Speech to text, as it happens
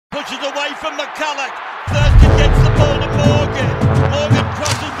pushes away from McCulloch. Thurston gets the ball to Morgan. Morgan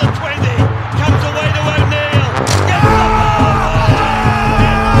crosses the 20. Comes away to O'Neill. Gets the ball.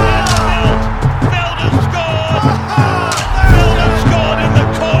 Milt has scored. Milt has scored in the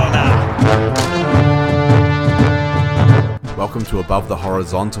corner. Welcome to Above the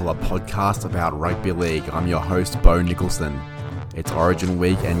Horizontal, a podcast about rugby league. I'm your host, Bo Nicholson. It's Origin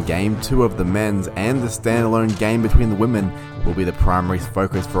Week and Game 2 of the men's and the standalone game between the women will be the primary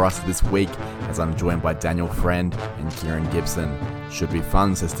focus for us this week, as I'm joined by Daniel Friend and Kieran Gibson. Should be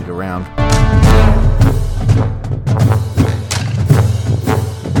fun, so stick around.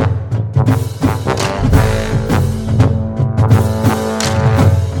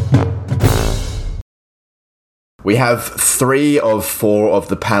 We have 3 of 4 of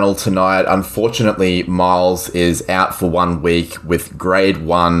the panel tonight. Unfortunately, Miles is out for 1 week with grade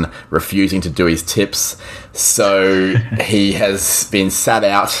 1 refusing to do his tips. So he has been sat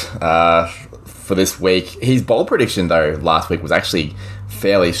out for this week. His bowl prediction, though, last week was actually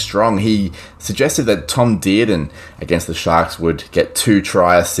fairly strong. He suggested that Tom Dearden against the Sharks would get 2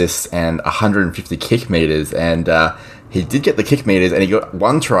 try assists and 150 kick meters. And he did get the kick meters, and he got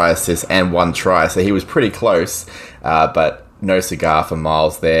 1 try assist and 1 try, so he was pretty close, but no cigar for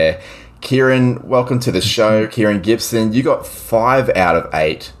Miles there. Kieran, welcome to the show. Kieran Gibson, you got 5 out of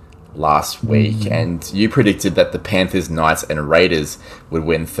 8 last week, and you predicted that the Panthers, Knights, and Raiders would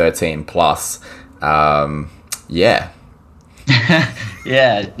win 13+. Yeah.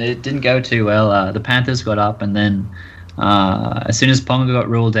 Yeah, it didn't go too well. The Panthers got up, and then as soon as Ponga got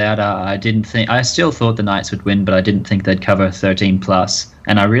ruled out, I still thought the Knights would win, but I didn't think they'd cover 13+.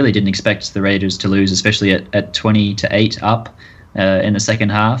 And I really didn't expect the Raiders to lose, especially at 20-8 up in the second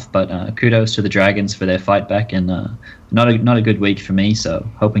half. But kudos to the Dragons for their fight back, and not a good week for me. So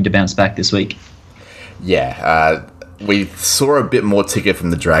hoping to bounce back this week. Yeah, we saw a bit more ticket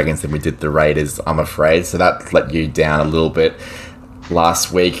from the Dragons than we did the Raiders, I'm afraid. So that let you down a little bit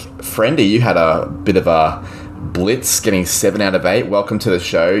last week. Friendy, you had a bit of a blitz, getting 7 out of 8. Welcome to the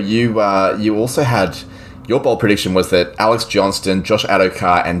show. You also had, your bold prediction was that Alex Johnston, Josh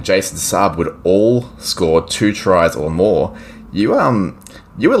Adokar, and Jason Saab would all score 2 tries or more. You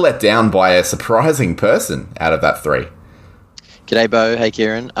were let down by a surprising person out of that 3. G'day, Bo. Hey,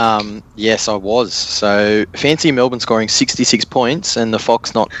 Kieran. Yes, I was. So, fancy Melbourne scoring 66 points and the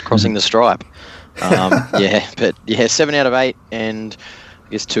Fox not crossing the stripe. 7 out of 8, and I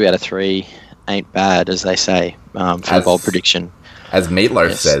guess 2 out of 3 ain't bad, as they say, for the bold prediction. As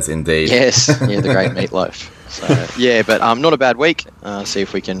Meatloaf says, indeed. Yes, yeah, the great Meatloaf. So, yeah, but not a bad week. See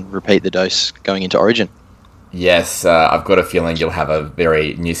if we can repeat the dose going into Origin. Yes, I've got a feeling you'll have a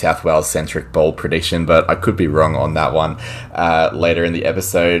very New South Wales-centric bold prediction, but I could be wrong on that one later in the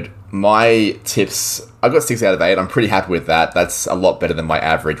episode. My tips, I got 6 out of 8. I'm pretty happy with that. That's a lot better than my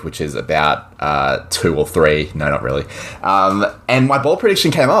average, which is about 2 or 3. No, not really. And my bold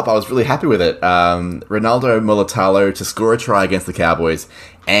prediction came up. I was really happy with it. Ronaldo Mulitalo to score a try against the Cowboys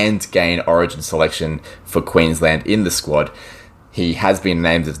and gain Origin selection for Queensland in the squad. He has been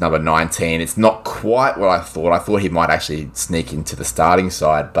named as number 19. It's not quite what I thought. I thought he might actually sneak into the starting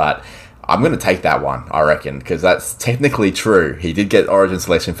side, but I'm going to take that one, I reckon, because that's technically true. He did get Origin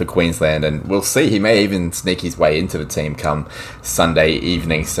selection for Queensland, and we'll see. He may even sneak his way into the team come Sunday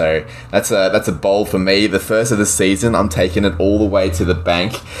evening. So that's a bold for me. The first of the season, I'm taking it all the way to the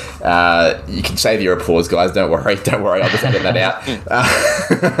bank. You can save your applause, guys. Don't worry. I'll just edit that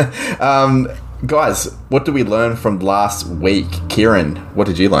out. Guys, what did we learn from last week? Kieran, what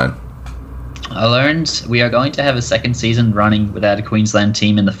did you learn? I learned we are going to have a second season running without a Queensland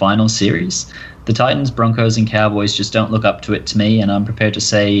team in the final series. The Titans, Broncos and Cowboys just don't look up to it to me, and I'm prepared to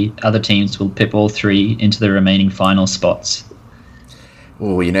say other teams will pip all 3 into the remaining final spots.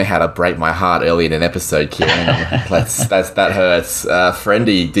 Oh, you know how to break my heart early in an episode, Kieran. that hurts.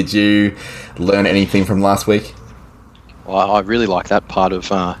 Friendy, did you learn anything from last week? Well, I really like that part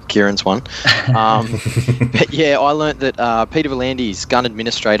of Kieran's one. But yeah, I learnt that Peter V'landys, gun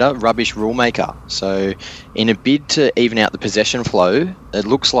administrator, rubbish rule maker. So in a bid to even out the possession flow, it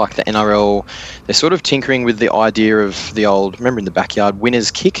looks like the NRL, they're sort of tinkering with the idea of the old, remember in the backyard, winner's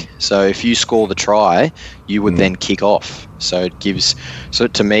kick. So if you score the try, you would then kick off. So it gives, so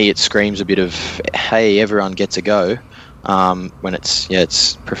to me, it screams a bit of, hey, everyone gets a go. When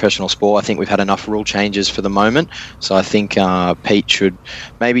it's professional sport. I think we've had enough rule changes for the moment, so I think Pete should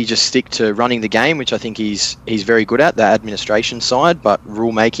maybe just stick to running the game, which I think he's very good at, the administration side, but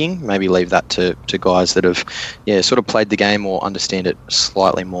rule making, maybe leave that to guys that have sort of played the game or understand it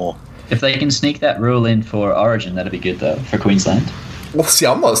slightly more. If they can sneak that rule in for Origin, that'd be good though for Queensland. Well, see,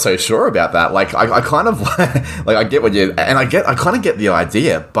 I'm not so sure about that. Like, I kind of like I get what you, and I kind of get the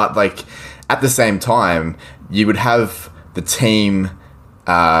idea, but like at the same time, you would have the team,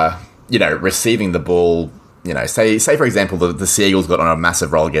 receiving the ball. Say for example, the Seagulls got on a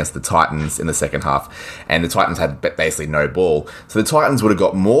massive roll against the Titans in the second half, and the Titans had basically no ball. So the Titans would have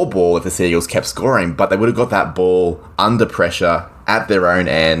got more ball if the Seagulls kept scoring, but they would have got that ball under pressure at their own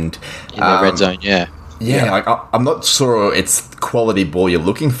end. In the red zone, yeah. Yeah, like I'm not sure it's quality ball you're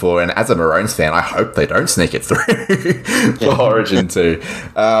looking for, and as a Maroons fan, I hope they don't sneak it through for Origin 2.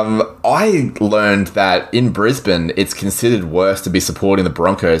 I learned that in Brisbane, it's considered worse to be supporting the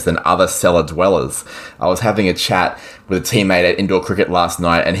Broncos than other cellar dwellers. I was having a chat with a teammate at indoor cricket last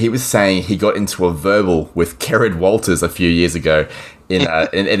night, and he was saying he got into a verbal with Kerrod Walters a few years ago in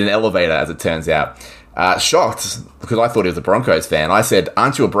an elevator, as it turns out. Shocked, because I thought he was a Broncos fan. I said,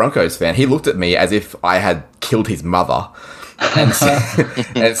 "Aren't you a Broncos fan?" He looked at me as if I had killed his mother and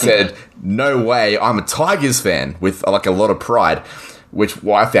said, "No way, I'm a Tigers fan," with like a lot of pride, which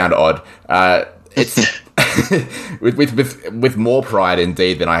I found odd. It's with more pride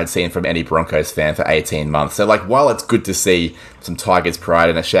indeed than I had seen from any Broncos fan for 18 months. So like, while it's good to see some Tigers pride,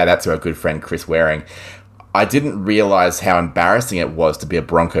 and a shout out to our good friend Chris Waring, I didn't realise how embarrassing it was to be a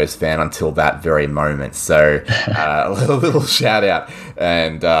Broncos fan until that very moment. So a little shout out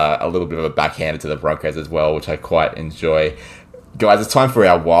and a little bit of a backhanded to the Broncos as well, which I quite enjoy. Guys, it's time for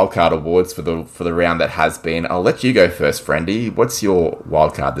our wildcard awards for the round that has been. I'll let you go first, Friendy. What's your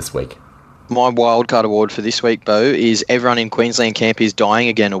wildcard this week? My wildcard award for this week, Bo, is Everyone in Queensland Camp is Dying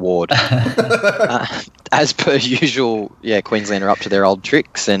Again award. As per usual, Queensland are up to their old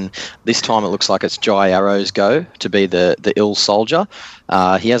tricks, and this time it looks like it's Jai Arrow's go to be the ill soldier.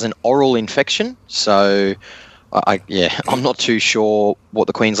 He has an oral infection, so I'm not too sure what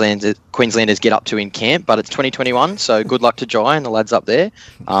the Queenslanders get up to in camp, but it's 2021, so good luck to Jai and the lads up there,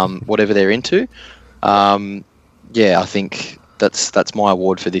 whatever they're into. I think that's my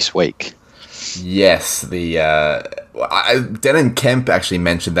award for this week. Yes, Denon Kemp actually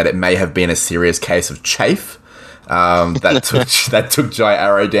mentioned that it may have been a serious case of chafe that took Jai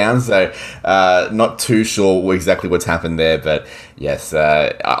Arrow down. So not too sure exactly what's happened there, but yes,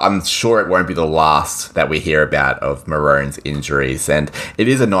 I'm sure it won't be the last that we hear about of Maroon's injuries, and it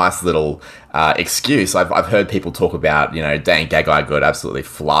is a nice little excuse. I've heard people talk about, Dan Gagai got absolutely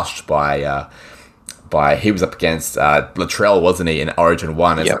flushed by he was up against Latrell, wasn't he, in Origin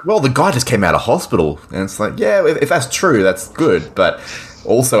 1? It's like, well, the guy just came out of hospital. And it's like, yeah, if that's true, that's good. But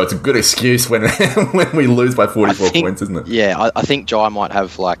also, it's a good excuse when we lose by 44 points, isn't it? Yeah, I think Jai might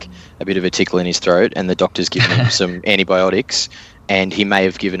have like a bit of a tickle in his throat, and the doctor's given him some antibiotics, and he may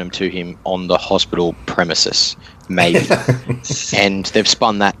have given them to him on the hospital premises, maybe. And they've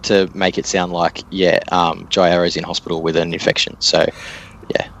spun that to make it sound like, Jai Arrow's in hospital with an infection. So,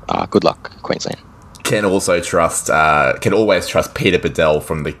 good luck, Queensland. Can always trust Peter Bedell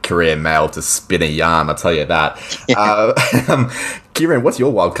from the Courier Mail to spin a yarn, I'll tell you that. Kieran, what's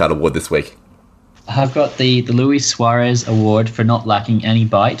your wildcard award this week? I've got the Luis Suarez Award for not lacking any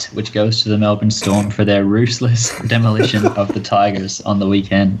bite, which goes to the Melbourne Storm for their ruthless demolition of the Tigers on the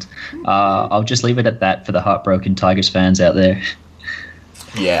weekend. I'll just leave it at that for the heartbroken Tigers fans out there.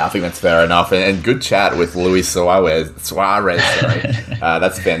 Yeah, I think that's fair enough. And good chat with Luis Suarez. Sorry.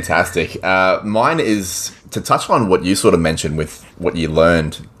 That's fantastic. Mine is to touch on what you sort of mentioned with what you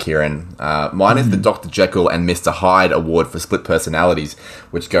learned, Kieran. Mine is the Dr. Jekyll and Mr. Hyde Award for split personalities,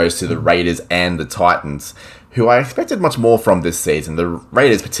 which goes to the Raiders and the Titans, who I expected much more from this season. The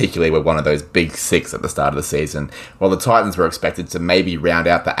Raiders particularly were one of those big six at the start of the season, while the Titans were expected to maybe round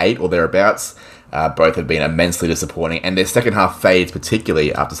out the 8 or thereabouts. Both have been immensely disappointing, and their second half fades,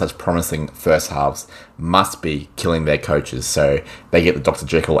 particularly after such promising first halves, must be killing their coaches. So they get the Dr.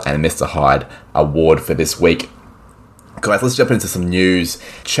 Jekyll and Mr. Hyde award for this week. Guys, let's jump into some news.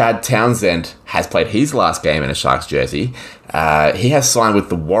 Chad Townsend has played his last game in a Sharks jersey. He has signed with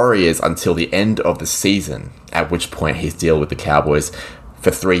the Warriors until the end of the season, at which point his deal with the Cowboys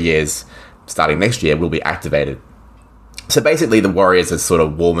for 3 years, starting next year, will be activated. So basically, the Warriors are sort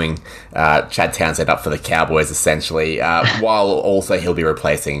of warming Chad Townsend up for the Cowboys, essentially, while also he'll be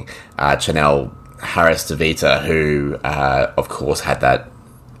replacing Chanel Harris-Tavita, who, of course, had that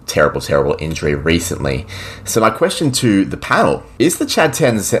terrible injury recently. So my question to the panel, is the Chad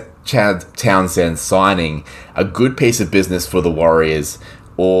Townsend signing a good piece of business for the Warriors,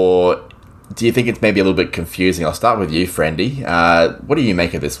 or do you think it's maybe a little bit confusing? I'll start with you, Friendy. What do you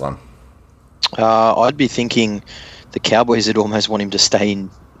make of this one? I'd be thinking the Cowboys would almost want him to stay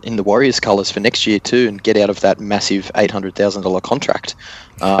in the Warriors colours for next year too and get out of that massive $800,000 contract.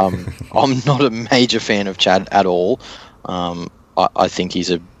 I'm not a major fan of Chad at all. I I think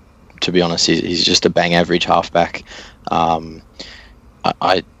to be honest, he's just a bang average halfback.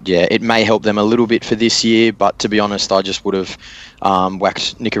 It may help them a little bit for this year, but to be honest, I just would have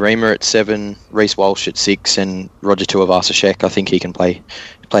whacked Nikorima at 7, Reece Walsh at 6, and Roger Tuivasa-Sheck. I think he can play.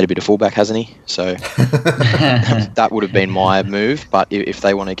 He played a bit of fullback, hasn't he? So that would have been my move. But if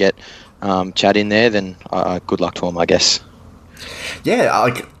they want to get Chad in there, then good luck to them, I guess.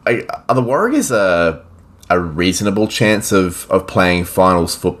 Yeah, are the Warriors a reasonable chance of playing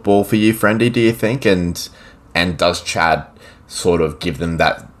finals football for you, Friendy, do you think? And does Chad sort of give them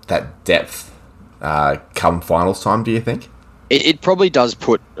that depth come finals time, do you think? It probably does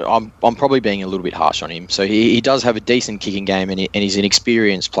put... I'm probably being a little bit harsh on him. So he does have a decent kicking game, and he's an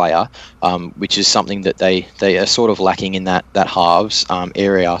experienced player, which is something that they are sort of lacking in that halves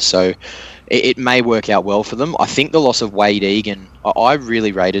area. So it may work out well for them. I think the loss of Wade Egan... I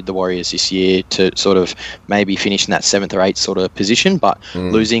really rated the Warriors this year to sort of maybe finish in that 7th or 8th sort of position, but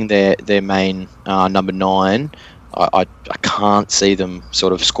losing their main number 9... I can't see them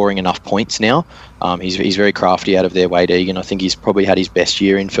sort of scoring enough points now. He's very crafty out of there, Wade Egan. I think he's probably had his best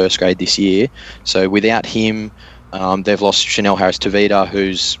year in first grade this year. So without him, they've lost Chanel Harris-Tavita,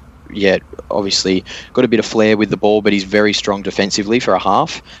 who's obviously got a bit of flair with the ball, but he's very strong defensively for a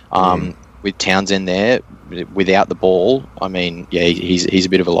half. With Townsend there, without the ball, I mean, he's a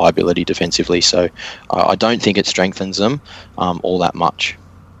bit of a liability defensively. So I don't think it strengthens them all that much.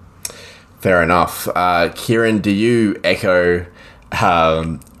 Fair enough. Kieran, do you echo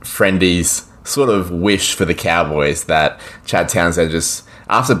Friendy's sort of wish for the Cowboys that Chad Townsend just,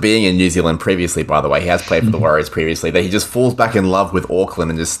 after being in New Zealand previously, by the way, he has played for the Warriors previously, that he just falls back in love with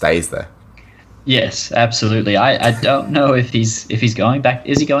Auckland and just stays there? Yes, absolutely. I don't know if he's going back.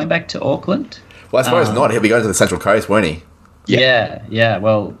 Is he going back to Auckland? Well, I suppose not. He'll be going to the Central Coast, won't he? Yeah.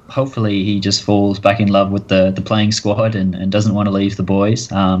 Well, hopefully he just falls back in love with the playing squad and doesn't want to leave the boys,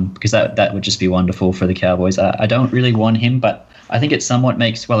 because that would just be wonderful for the Cowboys. I don't really want him, but I think it somewhat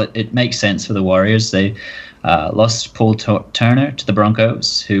makes sense for the Warriors. They lost Paul Turner to the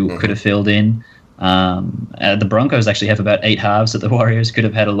Broncos, who could have filled in. The Broncos actually have about 8 halves that the Warriors could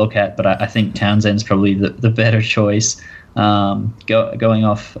have had a look at, but I think Townsend's probably the better choice, going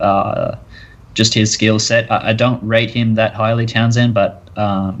off just his skill set. I don't rate him that highly, Townsend, but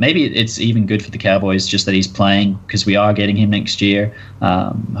maybe it's even good for the Cowboys just that he's playing, because we are getting him next year.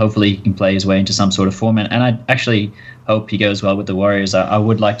 Hopefully he can play his way into some sort of format, and I actually hope he goes well with the Warriors. I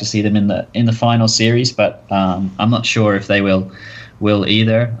would like to see them in the final series, but I'm not sure if they will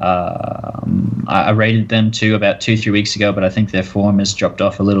either. I rated them too about 2-3 weeks ago, but I think their form has dropped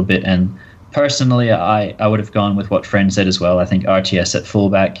off a little bit, and personally, I would have gone with what Friend said as well. I think RTS at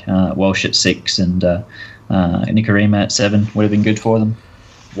fullback, Walsh at 6, and Nikorima at 7 would have been good for them.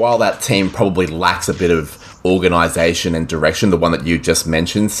 While that team probably lacks a bit of organisation and direction, the one that you just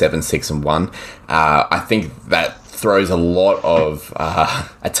mentioned, 7, 6, and 1, I think that throws a lot of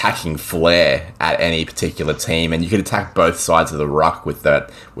attacking flair at any particular team, and you could attack both sides of the ruck with that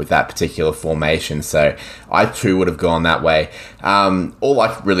particular formation. So I too would have gone that way. All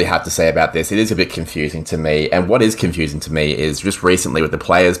I really have to say about this, it is a bit confusing to me, and what is confusing to me is just recently with the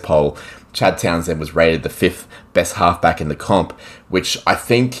players poll, Chad Townsend was rated the 5th best halfback in the comp, which I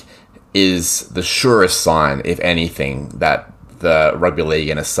think is the surest sign, if anything, that the Rugby League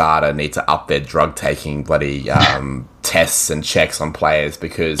and ASADA need to up their drug-taking bloody tests and checks on players,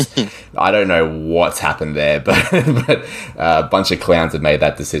 because I don't know what's happened there, but a bunch of clowns have made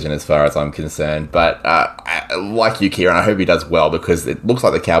that decision as far as I'm concerned. But like you, Kieran, I hope he does well, because it looks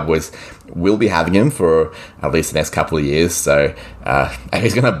like the Cowboys will be having him for at least the next couple of years. So if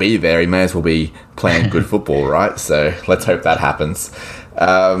he's going to be there, he may as well be playing good football, right? So let's hope that happens.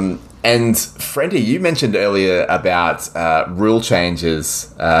 And Friendy, you mentioned earlier about rule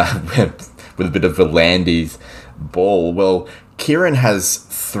changes with a bit of Volandi's ball. Well, Kieran has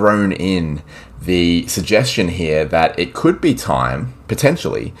thrown in the suggestion here that it could be time,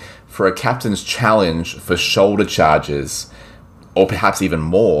 potentially, for a captain's challenge for shoulder charges, or perhaps even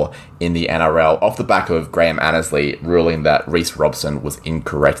more, in the NRL, off the back of Graham Annesley ruling that Reece Robson was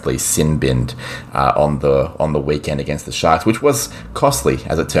incorrectly sin-binned on the weekend against the Sharks, which was costly,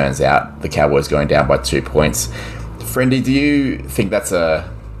 as it turns out, the Cowboys going down by 2 points. Friendy, do you think that's a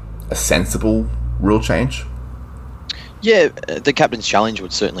sensible rule change? Yeah, the captain's challenge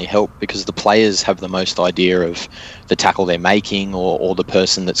would certainly help, because the players have the most idea of the tackle they're making, or the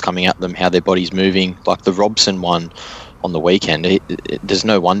person that's coming at them, how their body's moving. Like the Robson one on the weekend, there's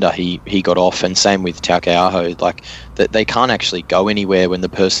no wonder he got off, and same with Taukei'aho. Like, that they can't actually go anywhere when the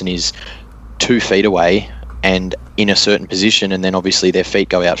person is 2 feet away and in a certain position, and then obviously their feet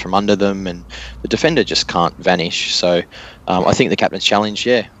go out from under them, and the defender just can't vanish. So I think the captain's challenge,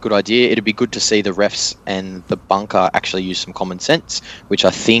 good idea. It'd be good to see the refs and the bunker actually use some common sense, which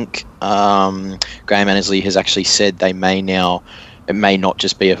I think Graham Annesley has actually said they may now. It may not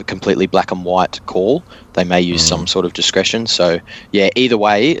just be a completely black and white call. They may use some sort of discretion. So, either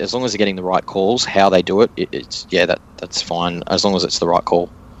way, as long as they're getting the right calls, how they do it, that's fine, as long as it's the right call.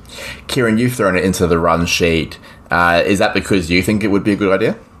 Kieran, you've thrown it into the run sheet. Is that because you think it would be a good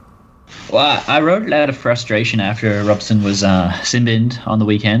idea? Well, I wrote it out of frustration after Robson was sin-binned on the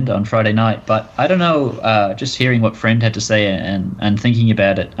weekend on Friday night. But I don't know, just hearing what Friend had to say and thinking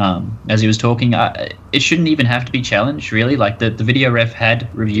about it as he was talking, it shouldn't even have to be challenged, really. Like, the video ref had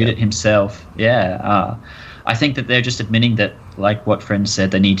reviewed it himself. I think that they're just admitting that, like what Friend said,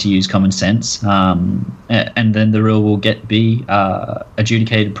 they need to use common sense, and then the rule will be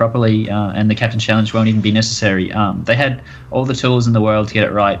adjudicated properly, and the captain's challenge won't even be necessary. They had all the tools in the world to get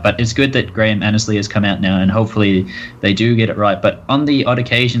it right, but it's good that Graham Annesley has come out now, and hopefully they do get it right. But on the odd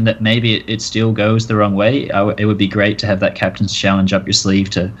occasion that maybe it still goes the wrong way, it would be great to have that captain's challenge up your sleeve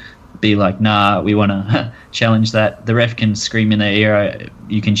to be like, nah, we want to challenge that. The ref can scream in their ear,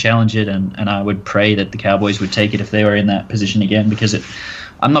 you can challenge it, and I would pray that the Cowboys would take it if they were in that position again, because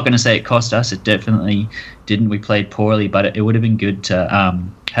I'm not going to say it cost us, it definitely didn't. We played poorly, but it would have been good to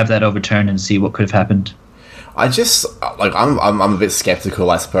have that overturned and see what could have happened. I'm a bit skeptical,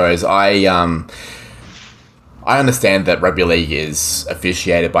 I suppose. I understand that rugby league is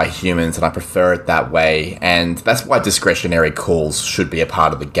officiated by humans, and I prefer it that way, and that's why discretionary calls should be a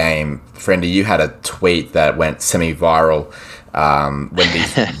part of the game. Friendy, you had a tweet that went semi-viral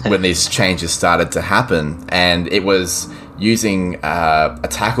when these changes started to happen, and it was using a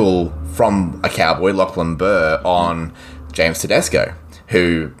tackle from a Cowboy, Lachlan Burr, on James Tedesco,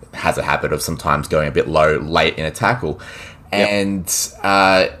 who has a habit of sometimes going a bit low late in a tackle. And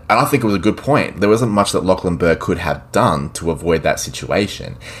I think it was a good point. There wasn't much that Lachlan Burr could have done to avoid that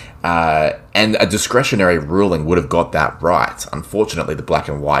situation. And a discretionary ruling would have got that right. Unfortunately, the black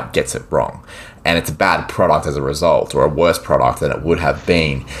and white gets it wrong. And it's a bad product as a result, or a worse product than it would have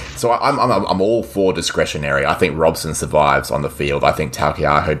been. So I'm all for discretionary. I think Robson survives on the field. I think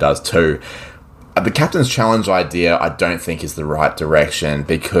Taukei'aho does too. The captain's challenge idea, I don't think is the right direction,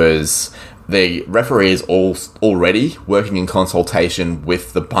 because the referee is already working in consultation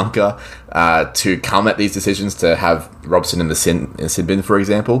with the bunker to come at these decisions, to have Robson in the sin bin, for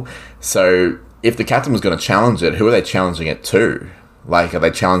example. So if the captain was going to challenge it, who are they challenging it to? Like, are they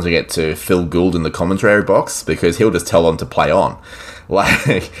challenging it to Phil Gould in the commentary box? Because he'll just tell them to play on.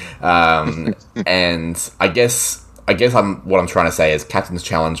 And I guess what I'm trying to say is captain's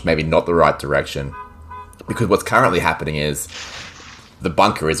challenge maybe not the right direction, because what's currently happening is the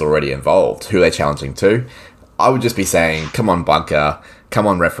bunker is already involved. Who are they challenging to? I would just be saying, come on, bunker, come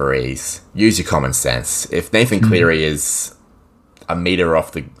on, referees, use your common sense. If Nathan Cleary is a metre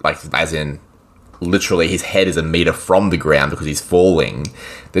off the, as in literally his head is a metre from the ground because he's falling,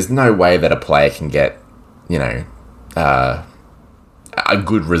 there's no way that a player can get, a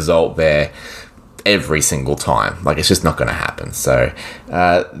good result there every single time. It's just not going to happen. So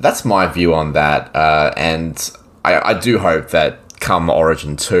that's my view on that. And I do hope that come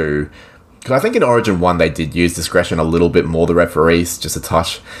Origin 2, because I think in Origin 1 they did use discretion a little bit more, the referees, just a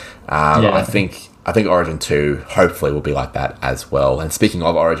touch. I think Origin 2 hopefully will be like that as well. And speaking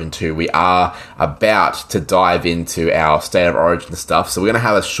of Origin 2, we are about to dive into our State of Origin stuff. So we're going to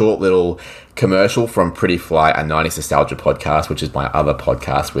have a short little commercial from Pretty Fly, a 90s Nostalgia podcast, which is my other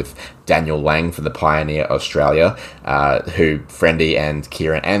podcast with Daniel Lang from the Pioneer Australia, who Friendy and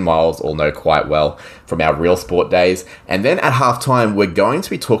Kieran and Miles all know quite well from our Real Sport days. And then at halftime, we're going to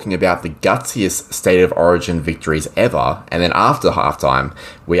be talking about the gutsiest State of Origin victories ever. And then after halftime,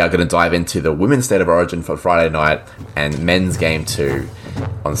 we are going to dive into the Women's State of Origin for Friday night and Men's Game 2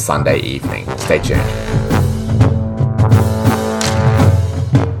 on Sunday evening. Stay tuned.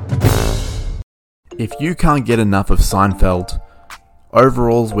 If you can't get enough of Seinfeld,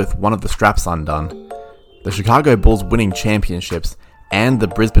 overalls with one of the straps undone, the Chicago Bulls winning championships, and the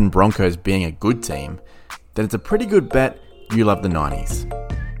Brisbane Broncos being a good team, then it's a pretty good bet you love the 90s.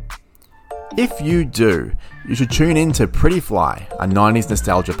 If you do, you should tune in to Pretty Fly, a 90s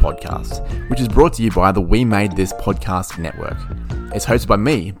Nostalgia podcast, which is brought to you by the We Made This podcast network. It's hosted by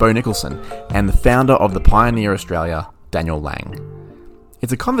me, Bo Nicholson, and the founder of the Pioneer Australia, Daniel Lang.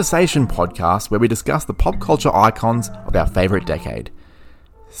 It's a conversation podcast where we discuss the pop culture icons of our favourite decade.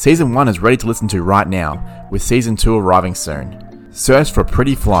 Season 1 is ready to listen to right now, with Season 2 arriving soon. Search for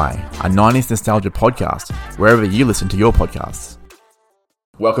Pretty Fly, a 90s Nostalgia podcast, wherever you listen to your podcasts.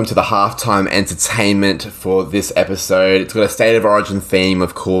 Welcome to the halftime entertainment for this episode. It's got a State of Origin theme,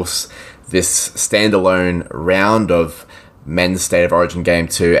 of course. This standalone round of men's State of Origin Game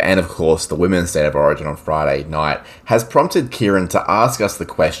 2 and, of course, the women's State of Origin on Friday night has prompted Kieran to ask us the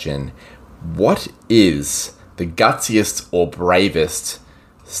question, what is the gutsiest or bravest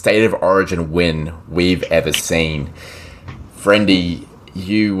State of Origin win we've ever seen? Friendy,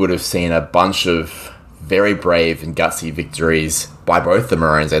 you would have seen a bunch of very brave and gutsy victories by both the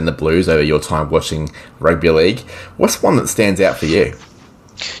Maroons and the Blues over your time watching rugby league. What's one that stands out for you?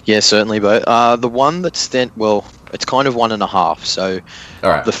 Yeah, certainly, Bo. The one that it's kind of 1.5. So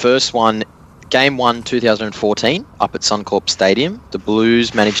The first one, Game 1, 2014, up at Suncorp Stadium, the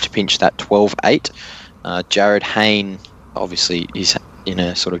Blues managed to pinch that 12-8. Jared Hayne, obviously, he's in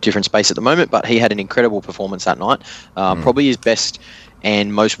a sort of different space at the moment, but he had an incredible performance that night. Probably his best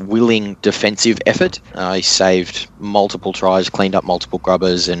and most willing defensive effort. He saved multiple tries, cleaned up multiple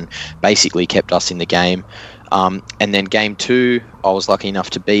grubbers, and basically kept us in the game. And then Game 2, I was lucky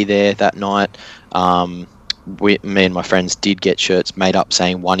enough to be there that night. Me and my friends did get shirts made up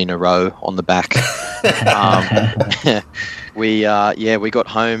saying 1 in a row on the back. We got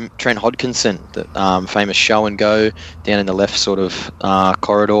home. Trent Hodkinson, the famous show and go down in the left sort of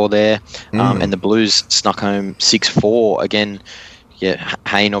corridor there, and the Blues snuck home 6-4 again. Yeah,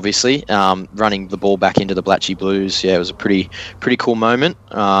 Hayne obviously running the ball back into the Blatchy Blues. Yeah, it was a pretty cool moment.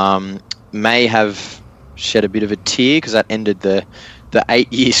 May have shed a bit of a tear because that ended the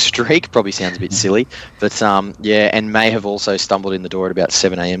 8-year streak. Probably sounds a bit silly, but and may have also stumbled in the door at about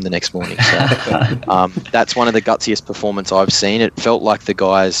 7 a.m. the next morning. So that's one of the gutsiest performances I've seen. It felt like the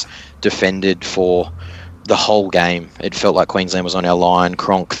guys defended for the whole game. It felt like Queensland was on our line.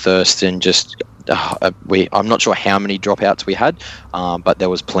 Cronk, Thurston, just I'm not sure how many dropouts we had, but there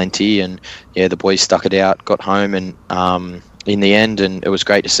was plenty. And yeah, the boys stuck it out, got home, and in the end, and it was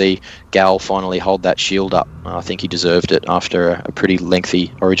great to see Gal finally hold that shield up. I think he deserved it after a pretty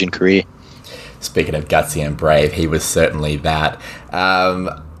lengthy Origin career. Speaking of gutsy and brave, he was certainly that.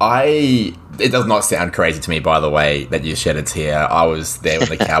 It does not sound crazy to me, by the way, that you shed a tear. I was there when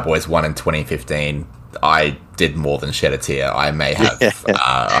the Cowboys won in 2015. I did more than shed a tear. I may have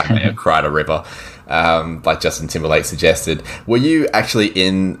cried a river, like Justin Timberlake suggested. Were you actually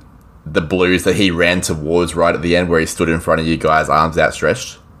in the Blues that he ran towards right at the end, where he stood in front of you guys, arms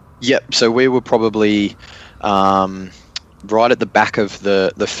outstretched? Yep. So we were probably right at the back of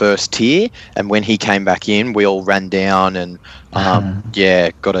the first tier, and when he came back in, we all ran down and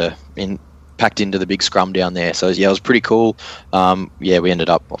packed into the big scrum down there. So yeah, it was pretty cool. We ended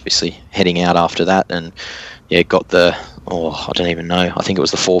up obviously heading out after that, and got I don't even know. I think it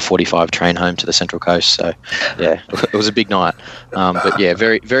was the 4:45 train home to the Central Coast. So yeah, it was a big night. But yeah,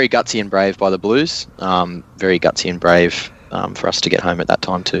 very, very gutsy and brave by the Blues. Very gutsy and brave for us to get home at that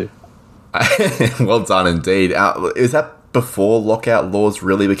time too. Well done indeed. Is that before lockout laws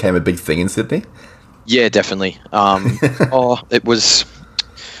really became a big thing in Sydney? Yeah, definitely. It was,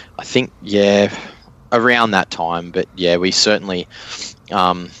 I think, around that time. But yeah, we certainly,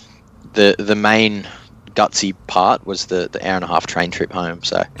 the main gutsy part was the hour and a half train trip home.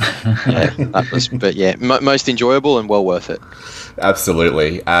 So yeah, that was, but yeah, most enjoyable and well worth it.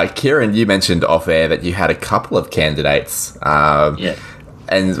 Absolutely. Kieran, you mentioned off air that you had a couple of candidates.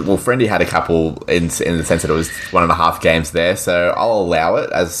 And well, Friendy had a couple in the sense that it was 1.5 games there, so I'll allow it,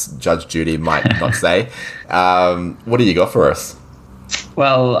 as Judge Judy might not say. What do you got for us?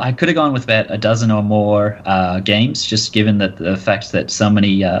 Well, I could have gone with about a dozen or more games, just given that the fact that so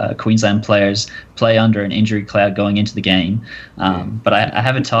many Queensland players play under an injury cloud going into the game. But I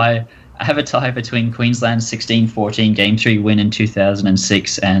have a tie. I have a tie between Queensland's 16-14 Game 3 win in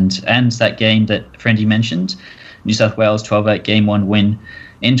 2006 and that game that Friendy mentioned, New South Wales 12-8 Game 1 win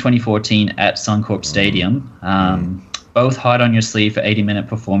in 2014 at Suncorp Stadium. Both hard on your sleeve for 80-minute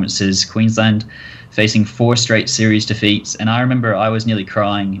performances. Queensland facing 4 straight series defeats. And I remember I was nearly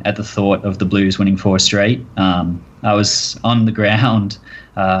crying at the thought of the Blues winning 4 straight. I was on the ground.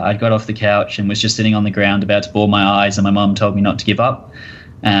 I got off the couch and was just sitting on the ground about to bawl my eyes, and my mum told me not to give up.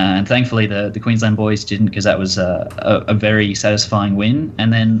 And thankfully the Queensland boys didn't, because that was a very satisfying win.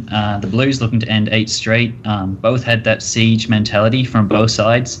 And then the Blues, looking to end 8 straight, both had that siege mentality from both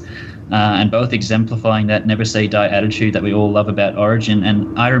sides. And both exemplifying that never say die attitude that we all love about Origin.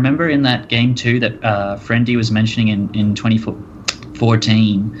 And I remember in that game too that Friendy was mentioning in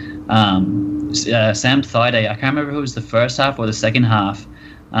 2014, Sam Thaiday, I can't remember if it was the first half or the second half,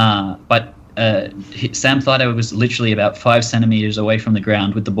 but Sam Thaiday was literally about 5 centimetres away from the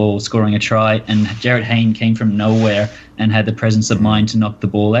ground with the ball, scoring a try, and Jared Hayne came from nowhere and had the presence of mind to knock the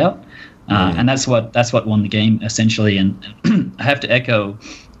ball out. And that's what won the game essentially. And I have to echo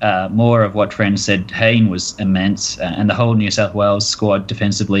more of what Friend said. Hayne was immense, and the whole New South Wales squad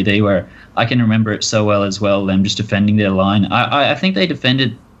defensively, I can remember it so well as well, them just defending their line. I think they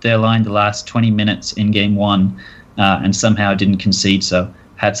defended their line the last 20 minutes in game one and somehow didn't concede, so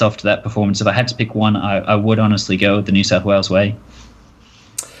hats off to that performance. If I had to pick one, I would honestly go the New South Wales way.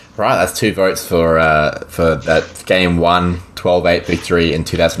 Right, that's 2 votes for that game 1 12-8 victory in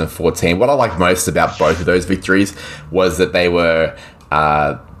 2014. What I liked most about both of those victories was that they were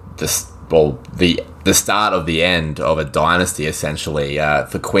the start of the end of a dynasty, essentially.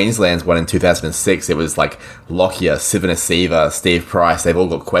 For Queensland's one in 2006, it was like Lockyer, Sivanasiva, Steve Price. They've all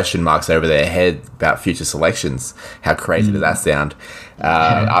got question marks over their head about future selections. How crazy does that sound?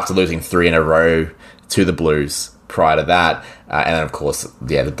 After losing 3 in a row to the Blues prior to that. And then, of course,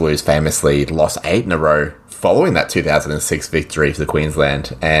 the Blues famously lost 8 in a row following that 2006 victory for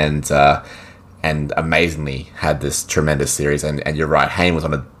Queensland. And amazingly had this tremendous series. And you're right, Hayne was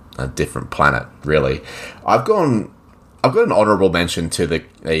on a different planet, really. I've got an honourable mention to the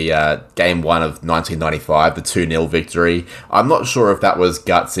game 1 of 1995, the 2-0 victory. I'm not sure if that was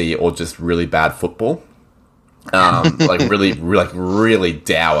gutsy or just really bad football. Really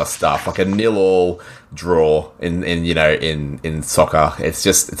dour stuff, like a 0-0 draw in soccer.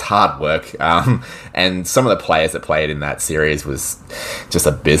 It's hard work. And some of the players that played in that series was just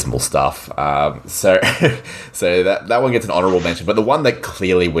abysmal stuff. So that one gets an honourable mention. But the one that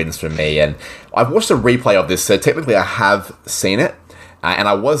clearly wins for me, and I've watched a replay of this, so technically I have seen it. And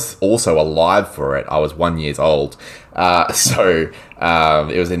I was also alive for it. I was 1 year old. It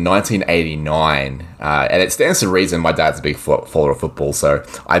was in 1989. And it stands to reason my dad's a big follower of football, so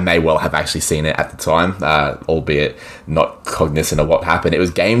I may well have actually seen it at the time, albeit not cognizant of what happened. It was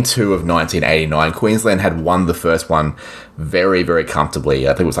game 2 of 1989. Queensland had won the first one very, very comfortably.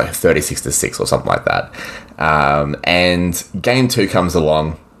 I think it was like 36-6 or something like that. And game 2 comes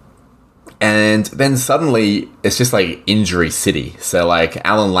along. And then suddenly, it's just like injury city. So like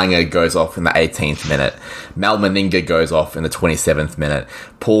Alan Langer goes off in the 18th minute. Mal Meninga goes off in the 27th minute.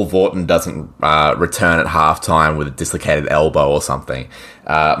 Paul Vaughton doesn't return at halftime with a dislocated elbow or something.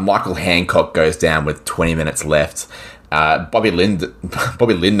 Michael Hancock goes down with 20 minutes left. Bobby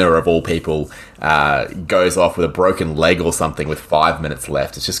Lindner, of all people, goes off with a broken leg or something with 5 minutes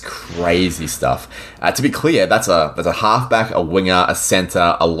left. It's just crazy stuff. To be clear, that's a halfback, a winger, a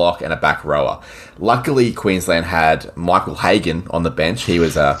centre, a lock, and a back rower. Luckily, Queensland had Michael Hagan on the bench. He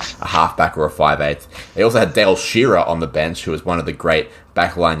was a halfback or a 5/8. They also had Dale Shearer on the bench, who was one of the great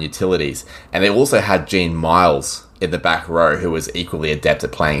backline utilities. And they also had Gene Miles in the back row, who was equally adept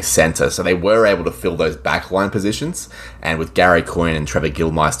at playing centre. So they were able to fill those backline positions. And with Gary Coyne and Trevor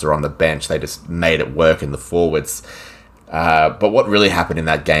Gilmeister on the bench, they just made it work in the forwards. But what really happened in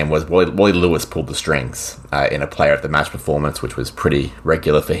that game was Wally Lewis pulled the strings in a player at the match performance, which was pretty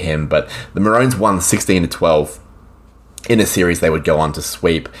regular for him. But the Maroons won 16-12 in a series they would go on to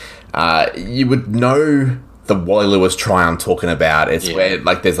sweep. You would know the Wally Lewis try I'm talking about. It's where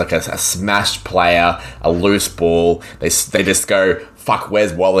like there's like a smashed player, a loose ball. They just go, fuck,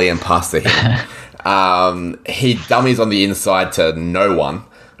 where's Wally, and pass to him. He dummies on the inside to no one.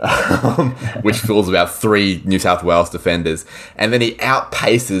 Which fools about 3 New South Wales defenders. And then he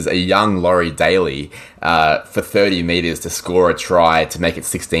outpaces a young Laurie Daly for 30 metres to score a try to make it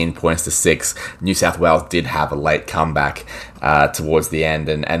 16 points to 6. New South Wales did have a late comeback towards the end,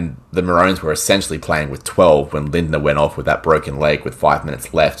 and the Maroons were essentially playing with 12 when Lindner went off with that broken leg with 5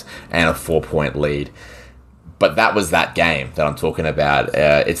 minutes left and a 4-point lead. But that was that game that I'm talking about.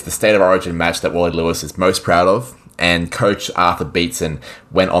 It's the State of Origin match that Wally Lewis is most proud of. And coach Arthur Beetson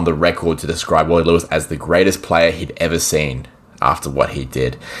went on the record to describe Wally Lewis as the greatest player he'd ever seen after what he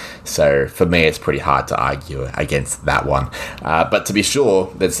did. So for me, it's pretty hard to argue against that one. But to be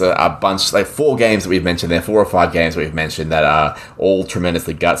sure, there's a bunch, like 4 games that we've mentioned there, 4 or 5 games that we've mentioned that are all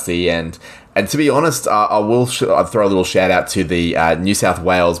tremendously gutsy. And to be honest, I'll throw a little shout out to the New South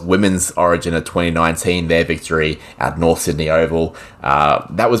Wales Women's Origin of 2019, their victory at North Sydney Oval.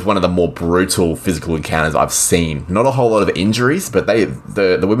 That was one of the more brutal physical encounters I've seen. Not a whole lot of injuries, but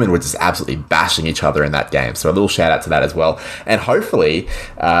the women were just absolutely bashing each other in that game. So a little shout out to that as well. And hopefully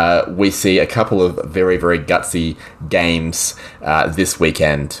we see a couple of very, very gutsy games this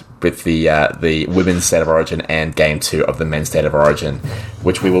weekend with the women's State of Origin and Game 2 of the men's State of Origin,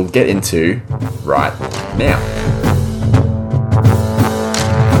 which we will get into right now.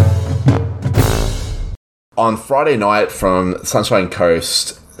 On Friday night from Sunshine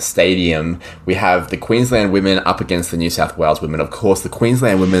Coast Stadium, we have the Queensland women up against the New South Wales women. Of course, the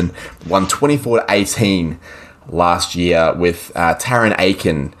Queensland women won 24-18 last year with Taryn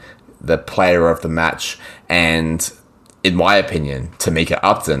Aiken the player of the match, and in my opinion, Tamika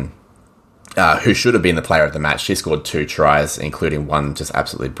Upton, who should have been the player of the match. She scored 2 tries, including one just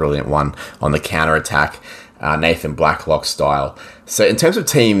absolutely brilliant one on the counter-attack, Nathan Blacklock style. So in terms of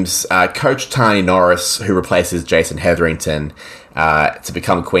teams, Coach Tani Norris, who replaces Jason Hetherington to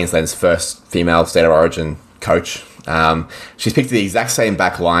become Queensland's first female State of Origin coach, she's picked the exact same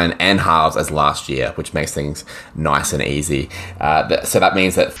back line and halves as last year, which makes things nice and easy. So that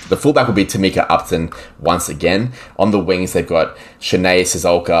means that the fullback will be Tamika Upton once again. On the wings, they've got Shanae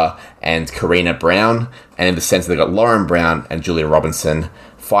Sizolka and Karina Brown. And in the centre, they've got Lauren Brown and Julia Robinson.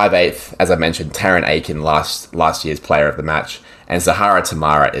 5'8", as I mentioned, Taryn Aiken, last year's player of the match. And Zahara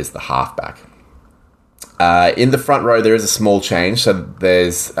Tamara is the halfback. In the front row, there is a small change. So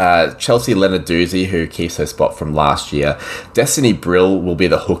there's Chelsea Lenarduzzi, who keeps her spot from last year. Destiny Brill will be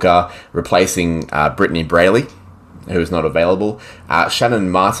the hooker, replacing Brittany Brayley, who is not available.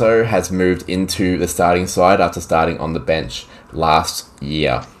 Shannon Marto has moved into the starting side after starting on the bench last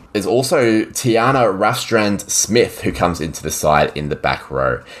year. There's also Tiana Rastrand-Smith, who comes into the side in the back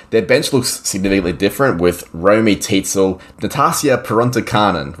row. Their bench looks significantly different, with Romy Tietzel, Natasia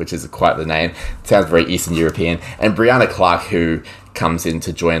Perontakanen, which is quite the name, sounds very Eastern European, and Brianna Clark, who comes in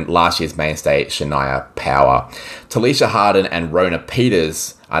to join last year's mainstay, Shania Power. Talisha Harden and Rona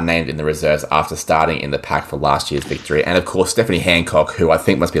Peters are named in the reserves after starting in the pack for last year's victory. And of course, Stephanie Hancock, who I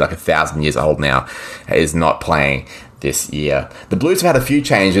think must be like 1,000 years old now, is not playing this year. The Blues have had a few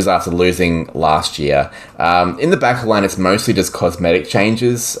changes after losing last year. In the back line, it's mostly just cosmetic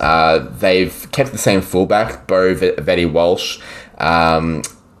changes. They've kept the same fullback, Bo Vetti Walsh.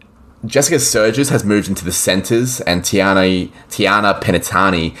 Jessica Surges has moved into the centres, and Tiana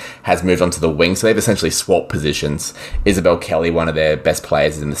Penitani has moved onto the wing. So they've essentially swapped positions. Isabel Kelly, one of their best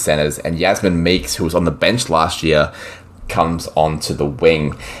players, is in the centres, and Yasmin Meeks, who was on the bench last year, comes onto the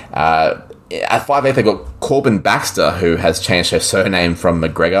wing. At 5'8", they've got Corbin Baxter, who has changed her surname from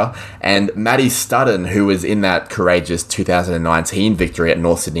McGregor, and Maddie Studden, who was in that courageous 2019 victory at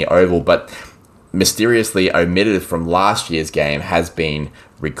North Sydney Oval, but mysteriously omitted from last year's game, has been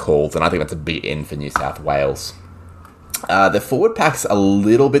recalled, and I think that's a big in for New South Wales. The forward pack's a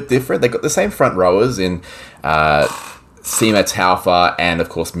little bit different. They've got the same front rowers in Seema Taufa and, of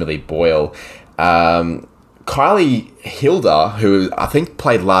course, Millie Boyle. Kylie Hilda, who I think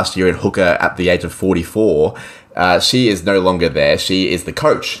played last year in hooker at the age of 44, she is no longer there. She is the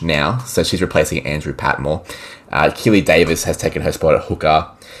coach now, so she's replacing Andrew Patmore. Keely Davis has taken her spot at hooker.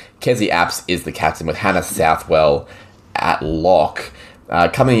 Kezzy Apps is the captain, with Hannah Southwell at lock.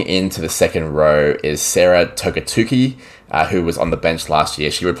 Coming into the second row is Sarah Tokatuki, who was on the bench last year.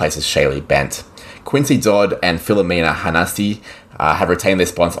 She replaces Shaylee Bent. Quincy Dodd and Philomena Hanasi have retained their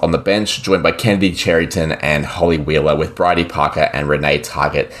spots on the bench, joined by Kennedy Cherryton and Holly Wheeler, with Bridie Parker and Renee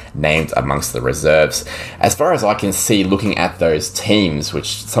Target named amongst the reserves. As far as I can see, looking at those teams,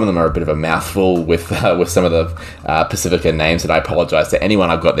 which some of them are a bit of a mouthful with some of the Pacifica names, and I apologise to anyone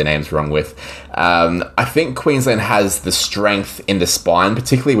I've got their names wrong with. I think Queensland has the strength in the spine,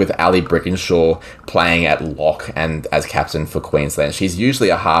 particularly with Ali Brickenshaw playing at lock and as captain for Queensland. She's usually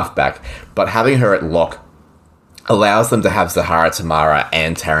a halfback, but having her at lock allows them to have Zahara Tamara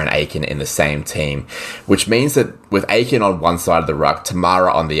and Taryn Aiken in the same team, which means that with Aiken on one side of the ruck,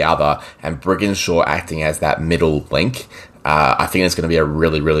 Tamara on the other, and Briggenshaw acting as that middle link, I think it's going to be a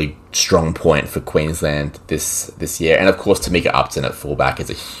really, really strong point for Queensland this year. And of course, Tamika Upton at fullback is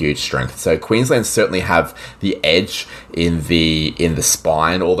a huge strength. So Queensland certainly have the edge in the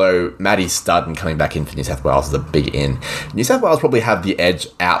spine, although Maddie Studden coming back in for New South Wales is a big in. New South Wales probably have the edge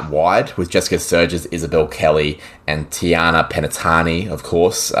out wide with Jessica Surges, Isabel Kelly, and Tiana Penitani, of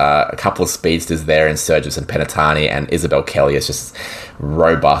course. A couple of speedsters there in Surges and Penitani, and Isabel Kelly is just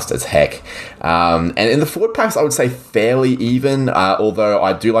robust as heck. And in the forward packs, I would say fairly even, although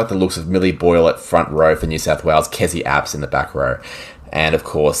I do like the looks of Millie Boyle at front row for New South Wales, Kezzy Apps in the back row, and of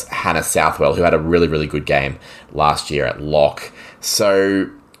course Hannah Southwell, who had a really, really good game last year at lock.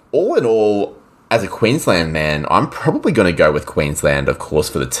 So all in all, as a Queensland man, I'm probably going to go with Queensland, of course,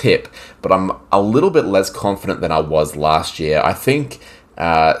 for the tip, but I'm a little bit less confident than I was last year. I think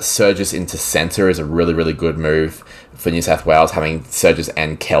Surges into centre is a really, really good move for New South Wales, having Surges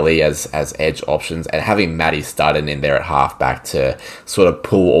and Kelly as edge options, and having Maddie Studden in there at halfback to sort of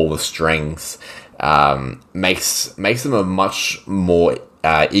pull all the strings makes them a much more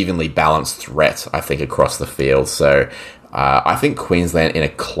evenly balanced threat, I think, across the field. So I think Queensland in a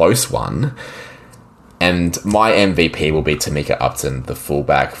close one. And my MVP will be Tamika Upton, the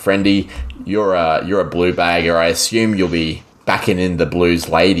fullback. Friendy, you're a blue bagger. I assume you'll be backing in the Blues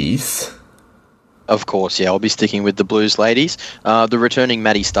ladies. Of course, yeah, I'll be sticking with the Blues ladies. The returning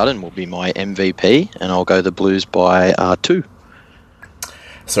Maddie Studden will be my MVP, and I'll go the Blues by 2.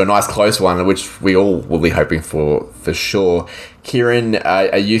 So a nice close one, which we all will be hoping for sure. Kieran,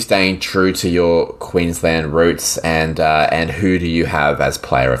 are you staying true to your Queensland roots, and who do you have as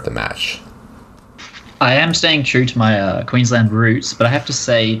player of the match? I am staying true to my Queensland roots, but I have to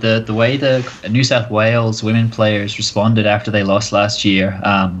say the way the New South Wales women players responded after they lost last year,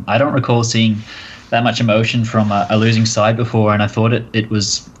 I don't recall seeing that much emotion from a losing side before, and I thought it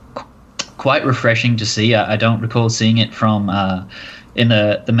was quite refreshing to see. I don't recall seeing it from in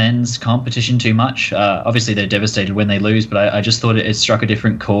the men's competition too much. Obviously, they're devastated when they lose, but I just thought it struck a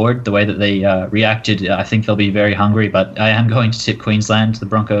different chord, the way that they reacted. I think they'll be very hungry, but I am going to tip Queensland. The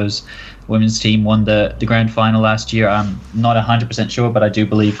Broncos women's team won the grand final last year. I'm not 100% sure, but I do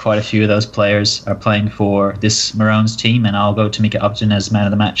believe quite a few of those players are playing for this Maroons team, and I'll go Tamika Upton as man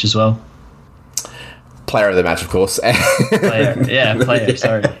of the match as well. Player of the match, of course. Player,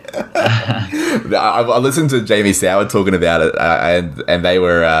 sorry. I listened to Jamie Soward talking about it, and they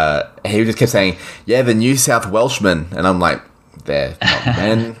were, he just kept saying, yeah, the New South Welshmen, and I'm like, they're not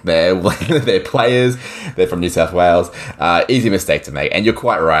men, they're players, they're from New South Wales. Easy mistake to make, and you're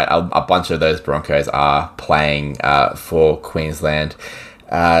quite right, a bunch of those Broncos are playing for Queensland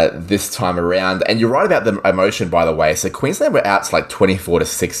this time around. And you're right about the emotion, by the way. So Queensland were out to like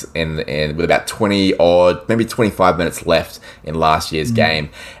 24-6 in with about 20 or maybe 25 minutes left in last year's game,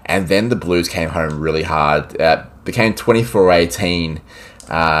 and then the Blues came home really hard. Became 24-18.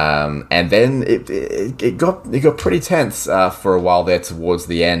 And then it got pretty tense for a while there towards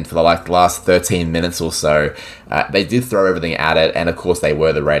the end. For the last 13 minutes or so, they did throw everything at it, and of course they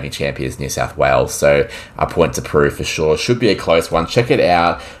were the reigning champions, New South Wales. So a point to prove for sure. Should be a close one. Check it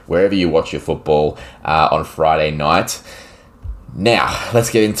out wherever you watch your football on Friday night. Now let's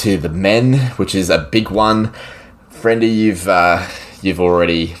get into the men, which is a big one. Friendy, you've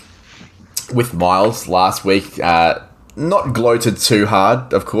already with Miles last week. Not gloated too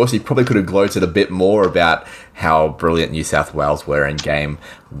hard, of course. He probably could have gloated a bit more about how brilliant New South Wales were in Game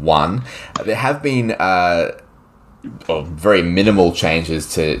 1. There have been very minimal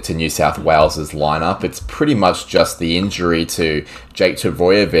changes to New South Wales's lineup. It's pretty much just the injury to Jake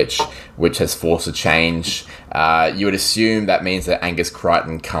Trbojevic, which has forced a change. You would assume that means that Angus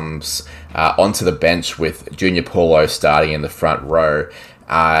Crichton comes onto the bench with Junior Paulo starting in the front row.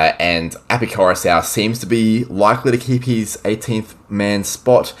 And Api Koroisau seems to be likely to keep his 18th man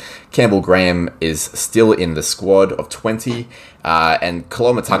spot. Campbell Graham is still in the squad of 20. And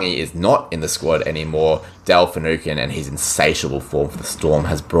Koloamatangi is not in the squad anymore. Dale Finucane and his insatiable form for the Storm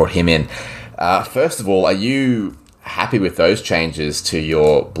has brought him in. First of all, are you happy with those changes to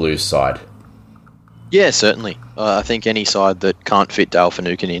your Blues side? Yeah, certainly. I think any side that can't fit Dale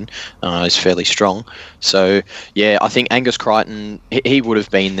Finucane in is fairly strong. So, yeah, I think Angus Crichton, he would have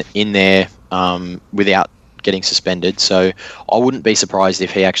been in there without getting suspended. So I wouldn't be surprised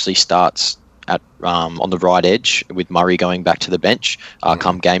if he actually starts at on the right edge with Murray going back to the bench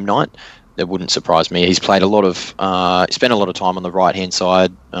come game night. That wouldn't surprise me. He's played spent a lot of time on the right-hand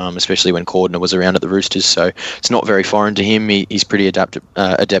side, especially when Cordner was around at the Roosters. So it's not very foreign to him. He's pretty adept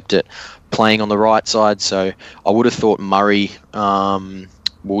at playing on the right side. So I would have thought Murray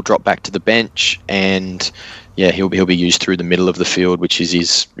will drop back to the bench, and yeah, he'll be used through the middle of the field, which is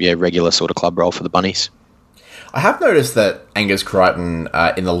his regular sort of club role for the Bunnies. I have noticed that Angus Crichton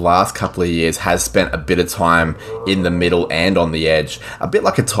in the last couple of years has spent a bit of time in the middle and on the edge, a bit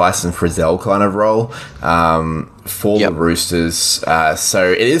like a Tyson Frizzell kind of role for the Roosters. So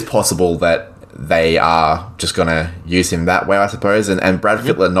it is possible that they are just going to use him that way, I suppose. And Brad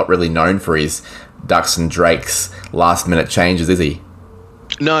Fittler, not really known for his Ducks and Drakes last-minute changes, is he?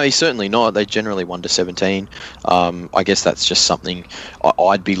 No, he's certainly not. They generally 1 to 17. I guess that's just something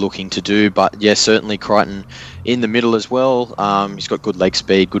I'd be looking to do. But yeah, certainly Crichton in the middle as well. He's got good leg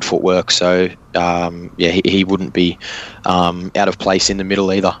speed, good footwork. So he wouldn't be out of place in the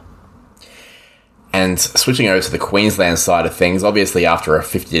middle either. And switching over to the Queensland side of things, obviously after a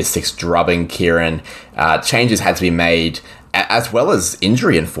 50-6 drubbing, Kieran, changes had to be made, as well as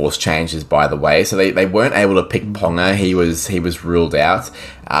injury-enforced changes, by the way. So they weren't able to pick Ponga. He was ruled out.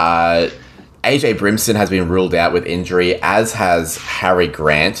 AJ Brimson has been ruled out with injury, as has Harry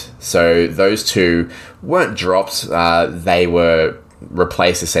Grant. So those two weren't dropped. They were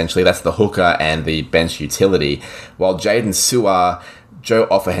replaced, essentially. That's the hooker and the bench utility. While Jaden Su'A, Joe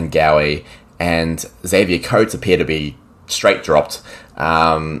Offahengawi, and Xavier Coates appear to be straight dropped.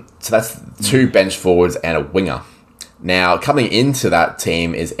 So that's 2 bench forwards and a winger. Now, coming into that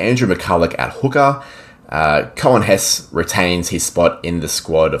team is Andrew McCulloch at hooker, Cohen Hess retains his spot in the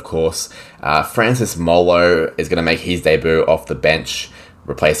squad, of course. Francis Molo is going to make his debut off the bench,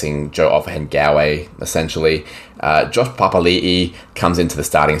 replacing Joe Ofahengawe, essentially. Josh Papali'i comes into the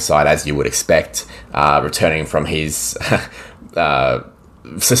starting side, as you would expect, returning from his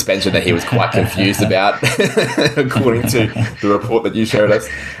suspension that he was quite confused about, according to the report that you showed us.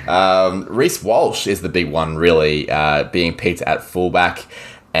 Reece Walsh is the big one, really, being picked at fullback,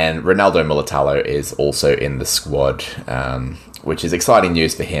 and Ronaldo Mulitalo is also in the squad, which is exciting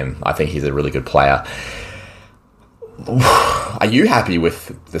news for him. I think he's a really good player. Are you happy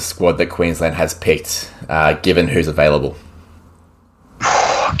with the squad that Queensland has picked, given who's available?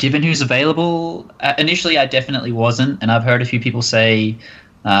 Given who's available, initially I definitely wasn't, and I've heard a few people say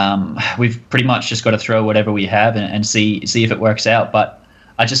we've pretty much just got to throw whatever we have and see if it works out. But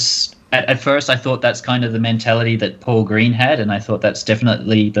I just at first I thought that's kind of the mentality that Paul Green had, and I thought that's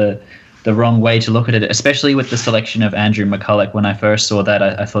definitely the wrong way to look at it, especially with the selection of Andrew McCulloch. When I first saw that,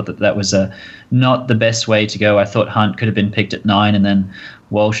 I thought that was not the best way to go. I thought Hunt could have been picked at 9 and then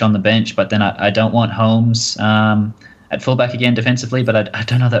Walsh on the bench, but then I don't want Holmes at fullback again defensively, but I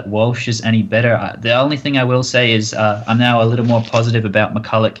don't know that Walsh is any better. The only thing I will say is I'm now a little more positive about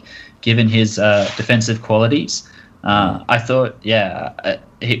McCulloch given his defensive qualities. I thought,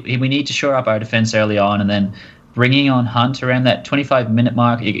 we need to shore up our defence early on, and then bringing on Hunt around that 25-minute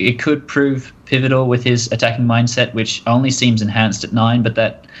mark, it could prove pivotal with his attacking mindset, which only seems enhanced at 9, but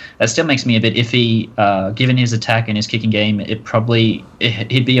that still makes me a bit iffy. Given his attack and his kicking game,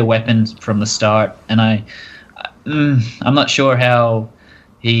 he'd be a weapon from the start, and I'm not sure how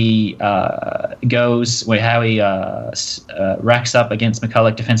he goes, how he racks up against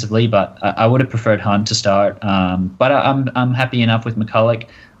McCulloch defensively, but I would have preferred Hunt to start. But I'm happy enough with McCulloch.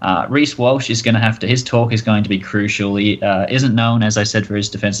 Reece Walsh is going to his talk is going to be crucial. He isn't known, as I said, for his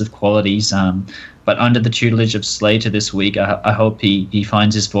defensive qualities, but under the tutelage of Slater this week, I hope he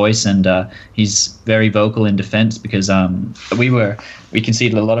finds his voice and he's very vocal in defence, because we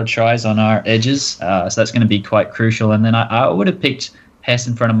conceded a lot of tries on our edges, so that's going to be quite crucial. And then I would have picked Hess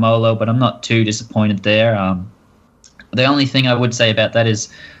in front of Molo, but I'm not too disappointed there. The only thing I would say about that is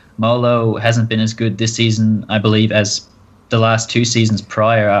Molo hasn't been as good this season, I believe, as the last 2 seasons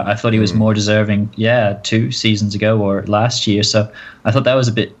prior. I thought he was more deserving, 2 seasons ago or last year. So I thought that was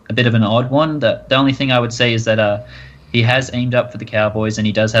a bit of an odd one. The only thing I would say is that he has aimed up for the Cowboys, and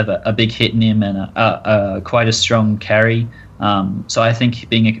he does have a big hit in him and quite a strong carry. So I think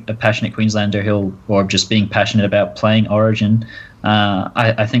being a passionate Queenslander, or just being passionate about playing Origin,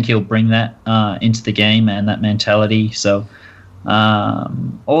 I think he'll bring that into the game and that mentality. So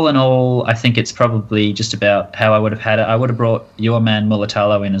all in all, I think it's probably just about how I would have had it. I would have brought your man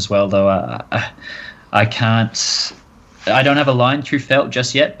Mulitalo in as well, though I don't have a line through Felt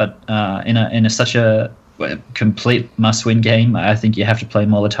just yet, but in such a complete must-win game, I think you have to play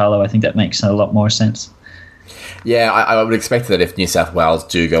Mulitalo. I think that makes a lot more sense. Yeah, I would expect that if New South Wales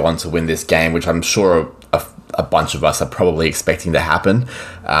do go on to win this game, which I'm sure a bunch of us are probably expecting to happen,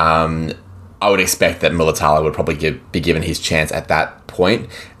 I would expect that Mulitalo would probably be given his chance at that point.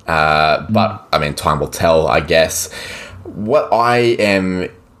 But, I mean, time will tell, I guess. What I am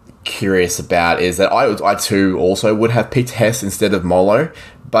curious about is that I too also would have picked Hess instead of Molo,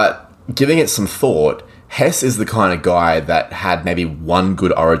 but giving it some thought, Hess is the kind of guy that had maybe one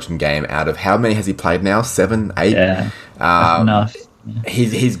good Origin game out of how many has he played now? 7, 8? Yeah, that's enough.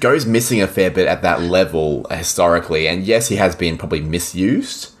 He goes missing a fair bit at that level historically, and yes, he has been probably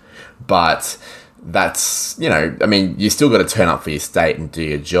misused, but that's, you still got to turn up for your state and do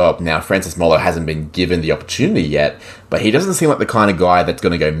your job. Now, Francis Molo hasn't been given the opportunity yet, but he doesn't seem like the kind of guy that's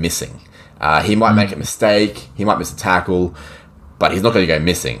going to go missing. He might make a mistake, he might miss a tackle, but he's not going to go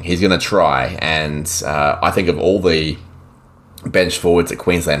missing. He's going to try, and I think of all the bench forwards that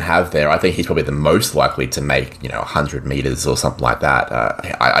Queensland have there, I think he's probably the most likely to make 100 metres or something like that.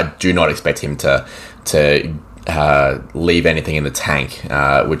 I do not expect him to leave anything in the tank,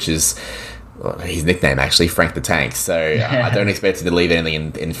 which is his nickname, actually, Frank the Tank. So I don't expect him to leave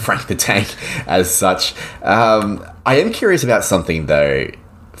anything in Frank the Tank as such. I am curious about something, though.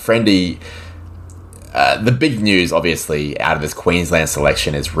 Friendy, the big news, obviously, out of this Queensland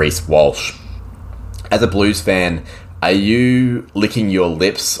selection is Reece Walsh. As a Blues fan, are you licking your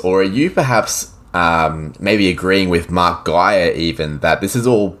lips, or are you perhaps maybe agreeing with Mark Geyer even that this is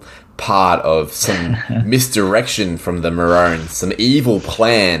all part of some misdirection from the Maroons, some evil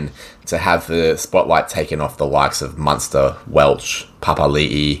plan to have the spotlight taken off the likes of Munster, Welch,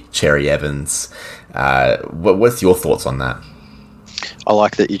 Papali'i, Cherry Evans? What's your thoughts on that? I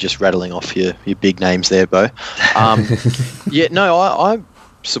like that you're just rattling off your big names there, Bo. I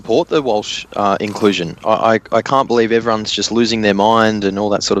support the Walsh inclusion. I can't believe everyone's just losing their mind and all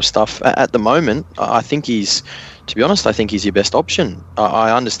that sort of stuff. At the moment, I think he's your best option.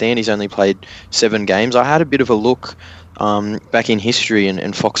 I understand he's only played 7 games. I had a bit of a look back in history,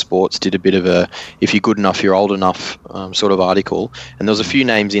 and Fox Sports did a bit of a "if you're good enough, you're old enough" sort of article, and there was a few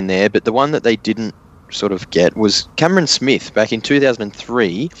names in there, but the one that they didn't sort of get was Cameron Smith. Back in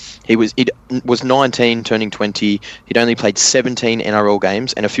 2003, he was 19, turning 20. He'd only played 17 NRL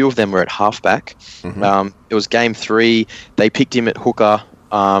games, and a few of them were at halfback. It was game 3. They picked him at hooker.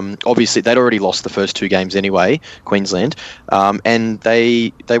 Obviously, they'd already lost the first 2 games anyway, Queensland, and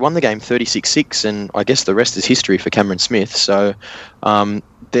they won the game 36-6, and I guess the rest is history for Cameron Smith. So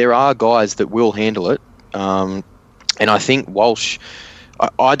there are guys that will handle it, and I think Walsh.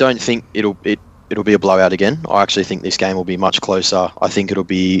 I don't think it'll be a blowout again. I actually think this game will be much closer. I think it'll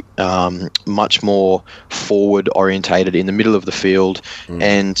be much more forward orientated in the middle of the field,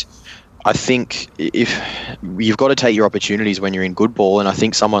 and I think if you've got to take your opportunities when you're in good ball, and I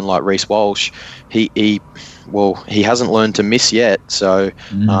think someone like Reece Walsh, he hasn't learned to miss yet, so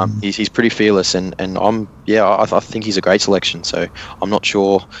he's pretty fearless, and I think he's a great selection. So I'm not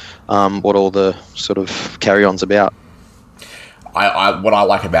sure what all the sort of carry-on's about. What I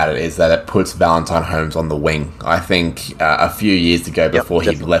like about it is that it puts Valentine Holmes on the wing. I think a few years ago, before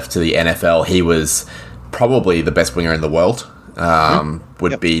he left to the NFL, he was probably the best winger in the world.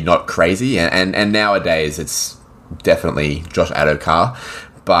 Would be not crazy, and nowadays it's definitely Josh Addo-Carr,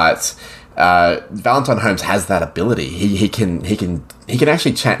 but Valentine Holmes has that ability. He can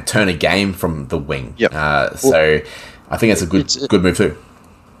actually turn a game from the wing. So I think it's a good move too.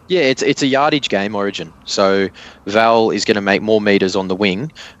 Yeah, it's a yardage game, Origin. So Val is going to make more meters on the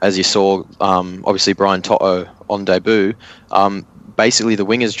wing, as you saw. Obviously, Brian To'o on debut. Basically, the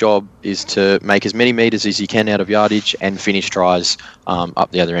winger's job is to make as many meters as he can out of yardage and finish tries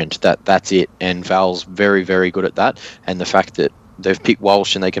up the other end. That's it. And Val's very, very good at that. And the fact that they've picked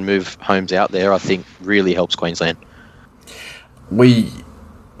Walsh and they can move Holmes out there, I think, really helps Queensland. Kieran,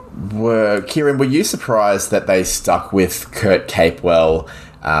 were you surprised that they stuck with Kurt Capewell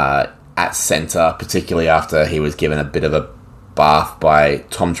at centre, particularly after he was given a bit of a bath by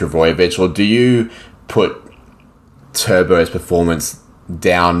Tom Trbojevic, or do you put Turbo's performance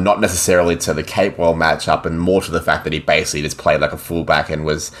down not necessarily to the Capewell matchup and more to the fact that he basically just played like a fullback and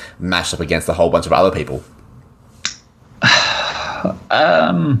was matched up against a whole bunch of other people?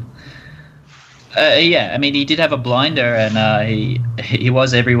 Yeah, I mean, he did have a blinder, and he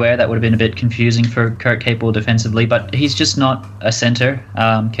was everywhere. That would have been a bit confusing for Kurt Capewell defensively, but he's just not a centre.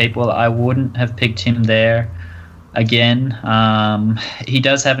 Capewell, I wouldn't have picked him there again. He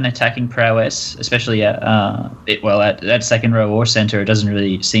does have an attacking prowess, especially at second row or centre. It doesn't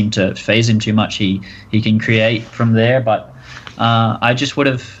really seem to phase him too much. He can create from there, but I just would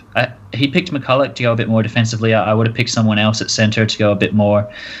have... he picked McCulloch to go a bit more defensively. I would have picked someone else at centre to go a bit more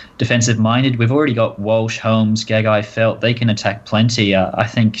defensive-minded. We've already got Walsh, Holmes, Gagai, Felt. They can attack plenty. I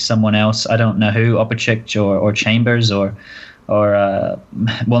think someone else, I don't know who, Opacek or Chambers or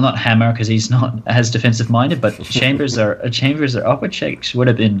not Hammer, because he's not as defensive-minded, but Chambers or Opacek would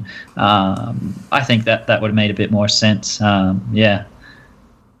have been... I think that would have made a bit more sense.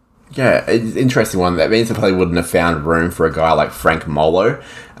 Yeah, it's an interesting one. That means they probably wouldn't have found room for a guy like Frank Molo,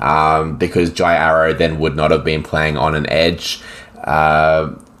 because Jai Arrow then would not have been playing on an edge.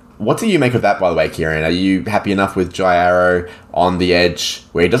 What do you make of that, by the way, Kieran? Are you happy enough with Jai Arrow on the edge,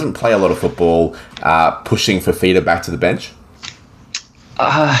 where he doesn't play a lot of football, pushing Fifita back to the bench?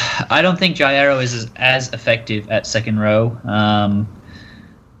 I don't think Jai Arrow is as effective at second row.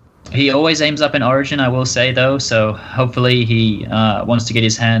 He always aims up in Origin, I will say, though, so hopefully he wants to get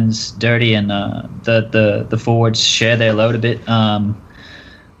his hands dirty and the forwards share their load a bit.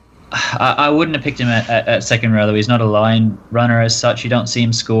 I wouldn't have picked him at second row, though. He's not a line runner as such. You don't see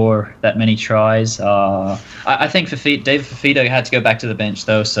him score that many tries. I think David Fifita had to go back to the bench,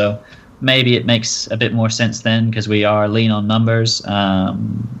 though, so maybe it makes a bit more sense then, because we are lean on numbers.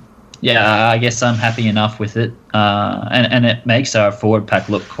 I guess I'm happy enough with it, and it makes our forward pack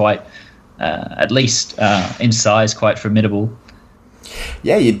look quite, at least in size, quite formidable.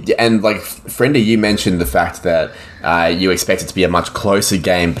 Yeah, and like Friendy, you mentioned the fact that you expect it to be a much closer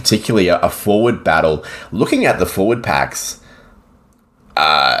game, particularly a forward battle. Looking at the forward packs,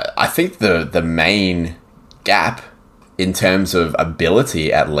 I think the main gap in terms of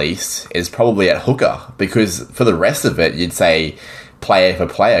ability, at least, is probably at hooker, because for the rest of it, you'd say player for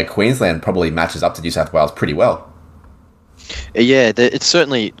player, Queensland probably matches up to New South Wales pretty well. Yeah, it's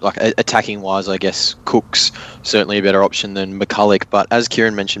certainly, like, attacking wise, I guess Cook's certainly a better option than McCulloch. But as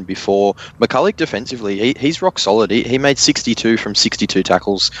Kieran mentioned before, McCulloch defensively, he's rock solid. He made 62 from 62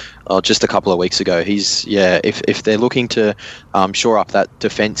 tackles just a couple of weeks ago. If they're looking to shore up that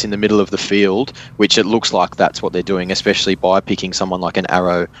defence in the middle of the field, which it looks like that's what they're doing, especially by picking someone like an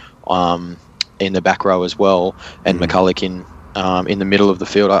Arrow in the back row as well, and McCulloch in the middle of the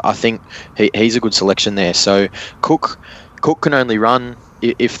field, I think he's a good selection there. So Cook can only run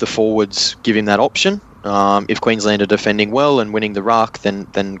if the forwards give him that option. If Queensland are defending well and winning the ruck,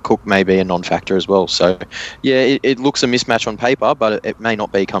 then Cook may be a non-factor as well. So, yeah, it looks a mismatch on paper, but it may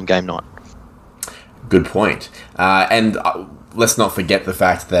not be come game night. Good point. And let's not forget the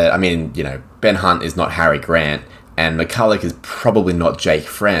fact that, Ben Hunt is not Harry Grant, and McCulloch is probably not Jake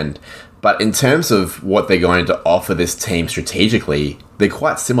Friend. But in terms of what they're going to offer this team strategically, they're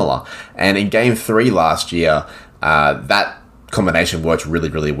quite similar. And in Game 3 last year, that combination worked really,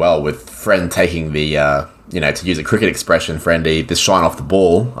 really well, with Friend taking the, to use a cricket expression, Friendy, the shine off the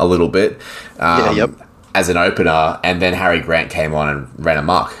ball a little bit as an opener, and then Harry Grant came on and ran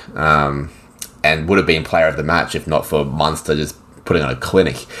amok, and would have been player of the match if not for Munster just putting on a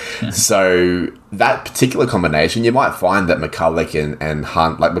clinic. So that particular combination, you might find that McCulloch and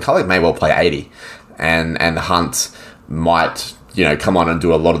Hunt, like McCulloch may well play 80, and Hunt might come on and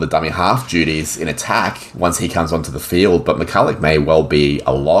do a lot of the dummy half duties in attack once he comes onto the field, but McCulloch may well be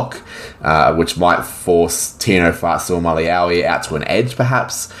a lock, which might force Tino Fa'asuamaleaui out to an edge,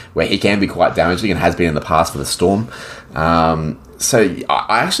 perhaps, where he can be quite damaging and has been in the past for the Storm. So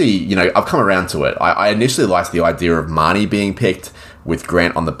I actually, I've come around to it. I initially liked the idea of Marnie being picked with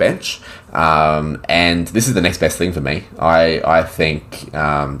Grant on the bench, and this is the next best thing for me. I think,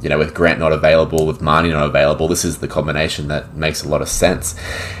 with Grant not available, with Marnie not available, this is the combination that makes a lot of sense.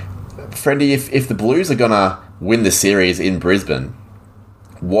 Friendy, if the Blues are going to win the series in Brisbane,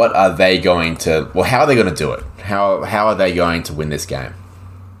 what are they going to... Well, how are they going to do it? How are they going to win this game?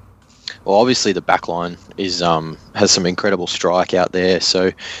 Well, obviously the backline has some incredible strike out there,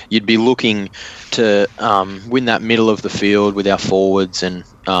 so you'd be looking to win that middle of the field with our forwards, and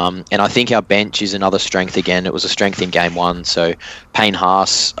I think our bench is another strength again. It was a strength in Game 1, so Payne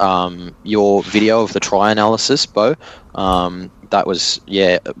Haas, your video of the try analysis, Bo, that was,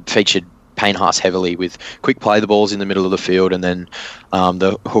 featured Payne Haas heavily with quick play the balls in the middle of the field, and then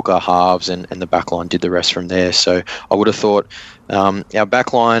the hooker halves and the backline did the rest from there. So I would have thought our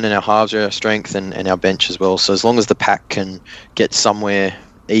backline and our halves are our strength, and our bench as well. So as long as the pack can get somewhere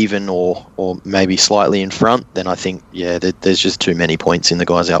even or maybe slightly in front, then I think, there's just too many points in the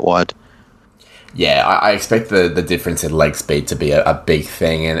guys out wide. Yeah, I expect the difference in leg speed to be a big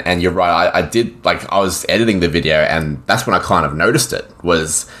thing, and you're right. I was editing the video, and that's when I kind of noticed it.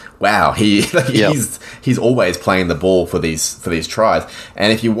 Was wow, he's always playing the ball for these tries.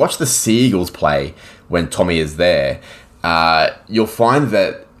 And if you watch the Sea Eagles play when Tommy is there, you'll find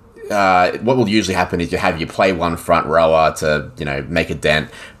that what will usually happen is you play one front rower to make a dent.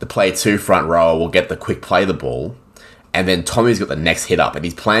 The play two front rower will get the quick play the ball. And then Tommy's got the next hit up, and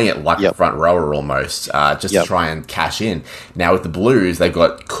he's playing it like a front rower almost, to try and cash in. Now with the Blues, they've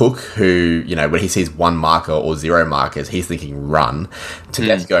got Cook, who, when he sees one marker or zero markers, he's thinking run.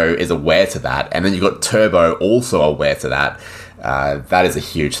 Tedesco is aware to that. And then you've got Turbo also aware to that. That is a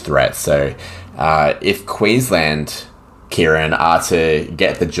huge threat. So if Queensland, Kieran, are to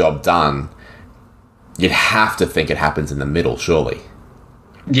get the job done, you'd have to think it happens in the middle, surely.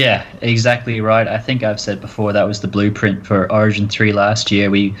 Yeah, exactly right. I think I've said before that was the blueprint for Origin 3 last year.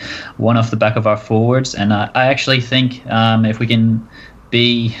 We won off the back of our forwards, and I actually think if we can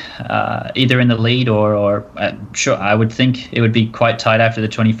be either in the lead or sure, I would think it would be quite tight after the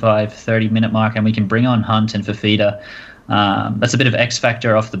 25-30 minute mark, and we can bring on Hunt and Fafita. That's a bit of X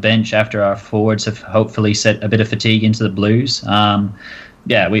factor off the bench after our forwards have hopefully set a bit of fatigue into the Blues.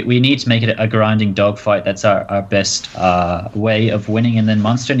 We need to make it a grinding dogfight. That's our best way of winning. And then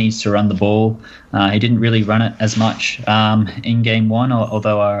Munster needs to run the ball. He didn't really run it as much in Game 1,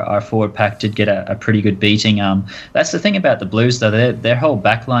 although our forward pack did get a pretty good beating. That's the thing about the Blues, though. Their whole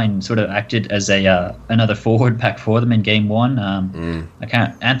backline sort of acted as another forward pack for them in Game 1.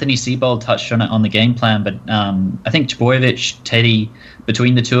 Anthony Seibold touched on it on the game plan, but I think Tbojevic, Teddy,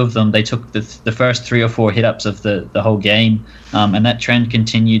 between the two of them, they took the first 3 or 4 hit-ups of the whole game, and that trend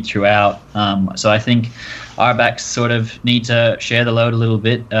continued throughout. So I think our backs sort of need to share the load a little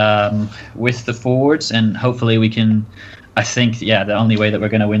bit with the forwards, and hopefully we can... I think, the only way that we're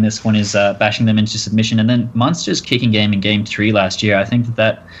going to win this one is bashing them into submission. And then Munster's kicking game in Game 3 last year, I think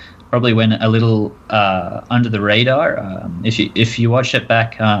that probably went a little under the radar. If you watch it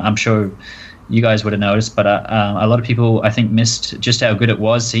back, I'm sure you guys would have noticed, but a lot of people, I think, missed just how good it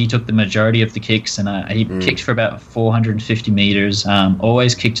was. He took the majority of the kicks, and he kicked for about 450 meters,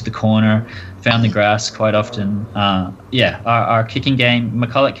 always kicked to the corner, found the grass quite often. Our kicking game,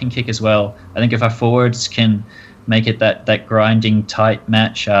 McCulloch can kick as well. I think if our forwards can make it that grinding, tight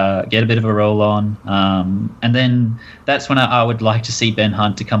match, get a bit of a roll on. And then that's when I would like to see Ben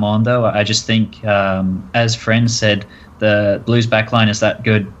Hunt to come on, though. I just think, as Friend said, the Blues backline is that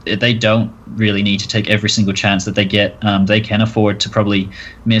good. They don't really need to take every single chance that they get. They can afford to probably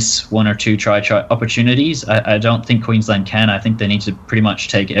miss one or two try opportunities. I don't think Queensland can. I think they need to pretty much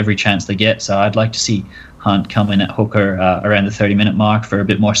take every chance they get. So I'd like to see Hunt come in at hooker around the 30-minute mark for a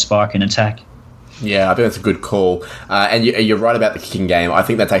bit more spark in attack. Yeah, I think that's a good call. And you're right about the kicking game. I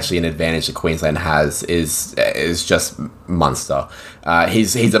think that's actually an advantage that Queensland has is just Munster.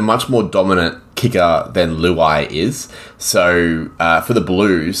 He's a much more dominant kicker than Luai is. So for the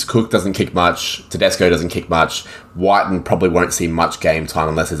Blues, Cook doesn't kick much, Tedesco doesn't kick much, Whiten probably won't see much game time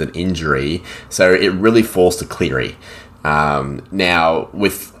unless there's an injury. So it really falls to Cleary. Now,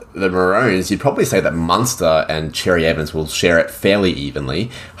 with the Maroons, you'd probably say that Munster and Cherry Evans will share it fairly evenly.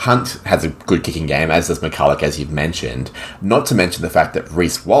 Hunt has a good kicking game, as does McCulloch, as you've mentioned. Not to mention the fact that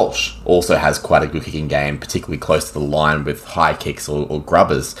Reece Walsh also has quite a good kicking game, particularly close to the line with high kicks or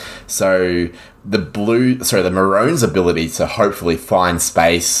grubbers. So the Maroons' ability to hopefully find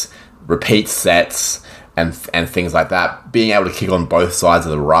space, repeat sets, and things like that, being able to kick on both sides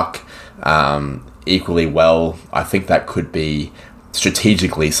of the ruck equally well, I think that could be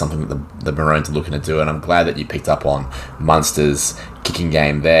strategically something that the Maroons are looking to do, and I'm glad that you picked up on Munster's kicking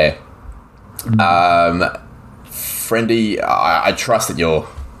game there. Friendy, I trust that you're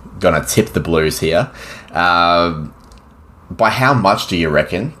going to tip the Blues here. By how much do you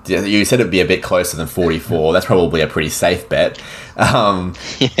reckon? You said it'd be a bit closer than 44. That's probably a pretty safe bet.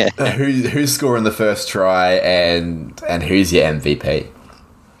 Who's scoring the first try, and who's your MVP?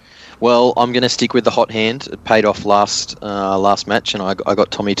 Well, I'm going to stick with the hot hand. It paid off last match, and I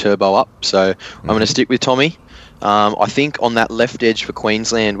got Tommy Turbo up, so I'm going to stick with Tommy. I think on that left edge for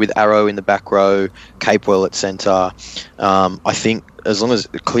Queensland, with Arrow in the back row, Capewell at centre, I think as long as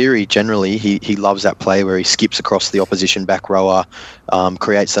Cleary generally, he loves that play where he skips across the opposition back rower,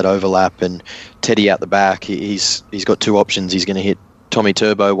 creates that overlap, and Teddy out the back. He's got two options. He's going to hit Tommy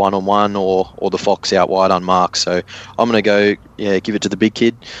Turbo one-on-one or the Fox out wide unmarked. So I'm going to go, give it to the big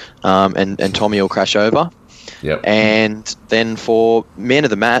kid, and Tommy will crash over. Yep. And then for man of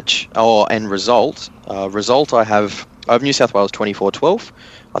the match, and result, I have New South Wales 24-12.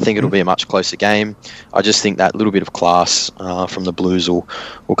 I think it'll be a much closer game. I just think that little bit of class from the Blues will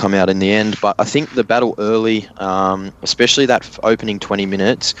come out in the end. But I think the battle early, especially that opening 20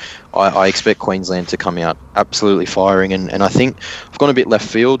 minutes, I expect Queensland to come out absolutely firing. And I think I've gone a bit left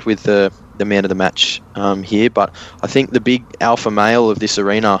field with the man of the match here. But I think the big alpha male of this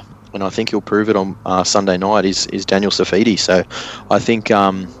arena, and I think he'll prove it on Sunday night, is Daniel Safidi. So I think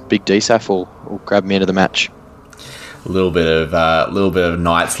Big DSAF will grab man of the match. A little bit of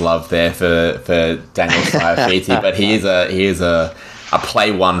Knights love there for Daniel Safidi, but he is a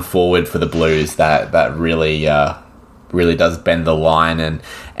play one forward for the Blues that really does bend the line and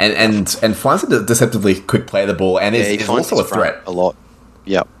finds a deceptively quick play of the ball, and is also a threat a lot.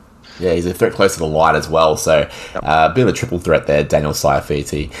 Yep. Yeah, he's a threat close to the light as well, so a bit of a triple threat there, Daniel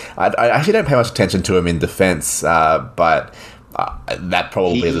Safidi. I actually don't pay much attention to him in defence, but that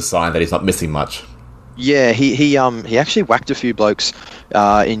probably is a sign that he's not missing much. Yeah, he actually whacked a few blokes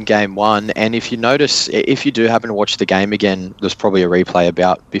in game one, and if you notice, if you do happen to watch the game again, there's probably a replay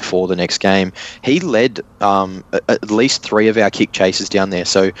about before the next game. He led at least 3 of our kick chases down there.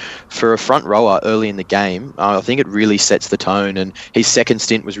 So for a front rower early in the game, I think it really sets the tone, and his second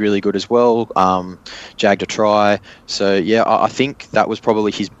stint was really good as well. Jagged a try. So yeah, I think that was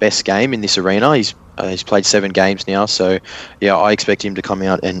probably his best game in this arena. He's played 7 games now, so yeah, I expect him to come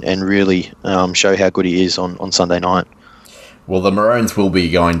out and really show how good he is on Sunday night. Well, the Maroons will be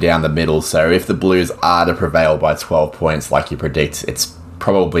going down the middle, so if the Blues are to prevail by 12 points like you predict, it's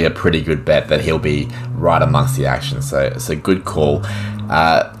probably a pretty good bet that he'll be right amongst the action, so it's a good call.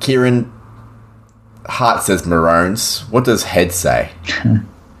 Kieran, Heart says Maroons. What does Head say?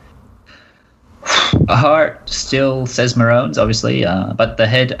 Heart still says Maroons, obviously, but the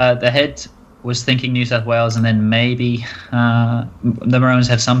head was thinking New South Wales, and then maybe the Maroons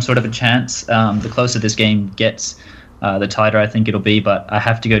have some sort of a chance. The closer this game gets, the tighter I think it'll be, but I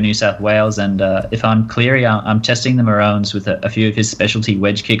have to go New South Wales, and if I'm Cleary, I'm testing the Maroons with a few of his specialty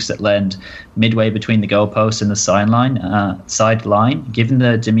wedge kicks that land midway between the goalpost and the sideline. Given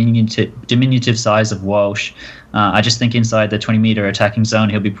the diminutive size of Walsh, I just think inside the 20-meter attacking zone,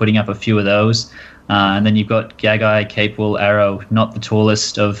 he'll be putting up a few of those. And then you've got Gagai, Capewell, Arrow, not the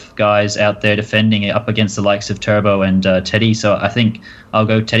tallest of guys out there defending it up against the likes of Turbo and Teddy. So I think I'll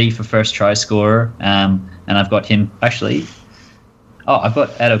go Teddy for first try scorer. And I've got him actually. Oh, I've got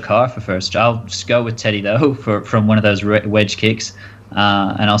Addo Carr for first. I'll just go with Teddy though from one of those wedge kicks,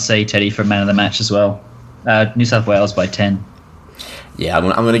 and I'll say Teddy for man of the match as well. New South Wales by 10. Yeah, I'm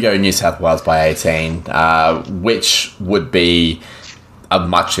going to go New South Wales by 18, which would be a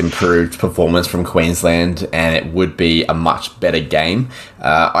much improved performance from Queensland, and it would be a much better game.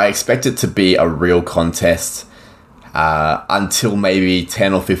 I expect it to be a real contest until maybe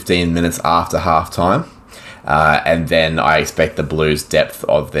 10 or 15 minutes after halftime. And then I expect the Blues' depth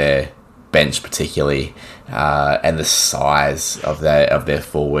of their bench particularly, and the size of their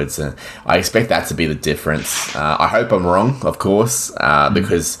forwards, and I expect that to be the difference. I hope I'm wrong, of course,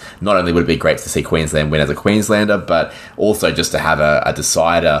 because not only would it be great to see Queensland win as a Queenslander, but also just to have a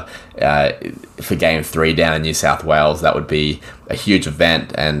decider for Game 3 down in New South Wales. That would be a huge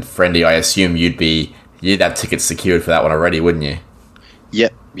event, and Friendy, I assume you'd have tickets secured for that one already, wouldn't you?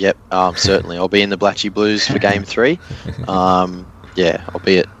 Yep. Certainly, I'll be in the Blatchy Blues for Game 3. Yeah, I'll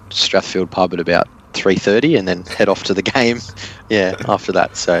be at Strathfield Pub at about 3:30 and then head off to the game after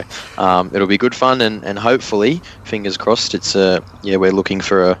that. So it'll be good fun, and hopefully, fingers crossed, it's we're looking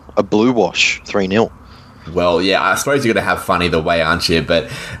for a blue wash 3-0. Well, yeah, I suppose you're going to have fun either way, aren't you?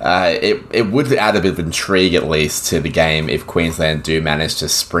 But it would add a bit of intrigue, at least, to the game if Queensland do manage to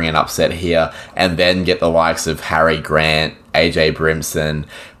spring an upset here and then get the likes of Harry Grant, AJ Brimson,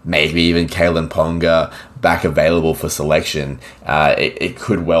 maybe even Kalen Ponga back available for selection. It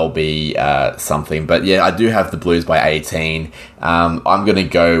could well be something. But yeah, I do have the Blues by 18. I'm going to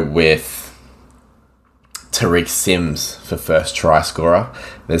go with Tariq Sims for first try scorer.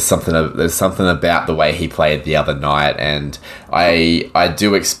 There's something about the way he played the other night, and I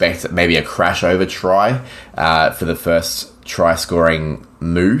do expect maybe a crash over try for the first try scoring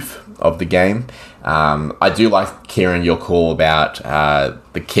move of the game. I do like, Kieran, your call about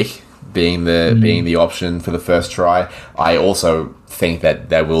the kick being the option for the first try. I also think that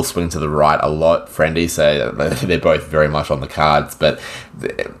they will swing to the right a lot, Friendy, so they're both very much on the cards. But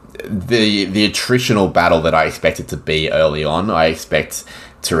the attritional battle that I expect it to be early on, I expect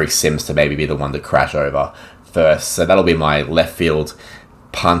Tariq Sims to maybe be the one to crash over first. So that'll be my left field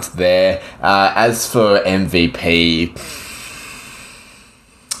punt there. As for MVP,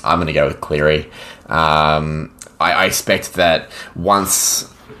 I'm going to go with Cleary. I expect that once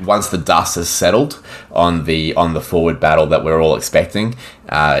the dust has settled on the forward battle that we're all expecting,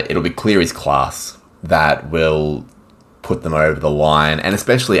 it'll be Cleary's class that will put them over the line, and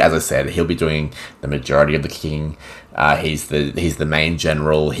especially, as I said, he'll be doing the majority of the kicking. He's the main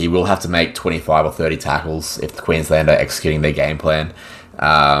general. He will have to make 25 or 30 tackles if the Queensland are executing their game plan.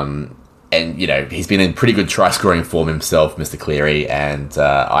 And, you know, he's been in pretty good try-scoring form himself, Mr. Cleary, and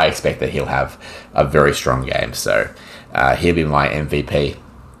I expect that he'll have a very strong game. So he'll be my MVP.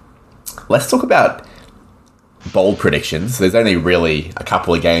 Let's talk about bold predictions. There's only really a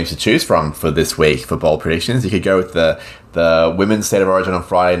couple of games to choose from for this week for bold predictions. You could go with the women's State of Origin on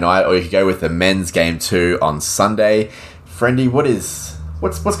Friday night, or you could go with the men's Game 2 on Sunday. Friendy, what's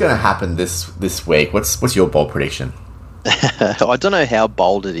going to happen this week? What's your bold prediction? I don't know how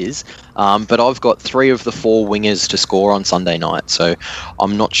bold it is, but I've got 3 of the 4 wingers to score on Sunday night, so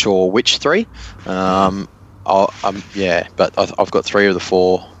I'm not sure which 3. But I've got 3 of the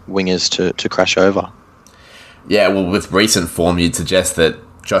 4 wingers to crash over. Yeah, well, with recent form, you'd suggest that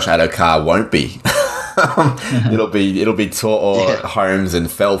Josh Addo-Carr won't be. It'll be To'o, Holmes and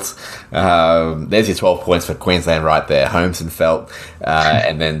Felt. There's your 12 points for Queensland right there. Holmes and Felt,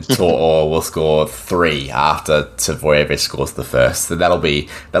 and then To'o will score 3 after Tavoyevich scores the first. So that'll be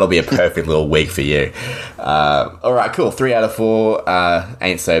a perfect little week for you. All right, cool. 3 out of 4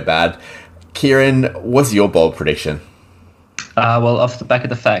 ain't so bad. Kieran, what's your bold prediction? Well, off the back of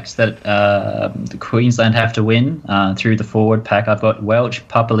the facts that the Queensland have to win through the forward pack, I've got Welch,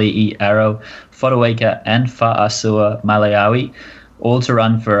 Papali'i, Arrow, Fotuaika and Fa'asua Malawi all to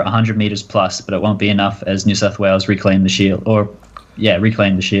run for 100 metres plus, but it won't be enough as New South Wales reclaim the shield.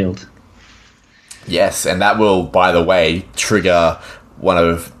 Yes, and that will, by the way, trigger one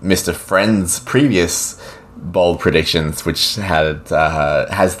of Mr. Friend's previous bold predictions, which has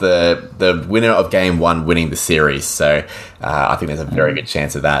the winner of Game 1 winning the series. So I think there's a very good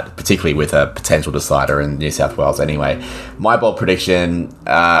chance of that, particularly with a potential decider in New South Wales anyway. My bold prediction,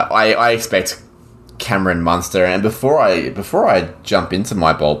 I expect Cameron Munster. And before I jump into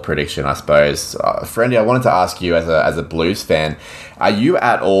my bold prediction, I suppose, Friendy, I wanted to ask you as a Blues fan, are you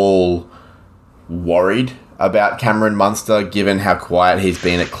at all worried about Cameron Munster, given how quiet he's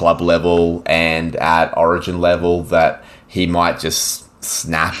been at club level and at Origin level, that he might just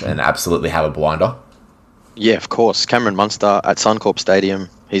snap and absolutely have a blinder? Yeah, of course. Cameron Munster at Suncorp Stadium,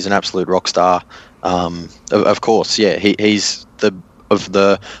 he's an absolute rock star. Of course, yeah, he's the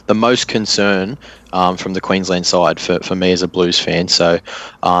most concern from the Queensland side for me as a Blues fan. So,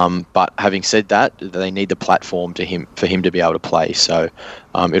 but having said that, they need the platform for him to be able to play. So,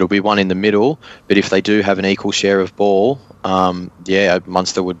 it'll be one in the middle. But if they do have an equal share of ball,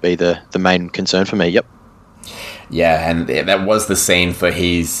 Munster would be the main concern for me. Yep. Yeah, and that was the scene for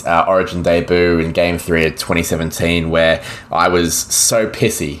his Origin debut in Game 3 of 2017, where I was so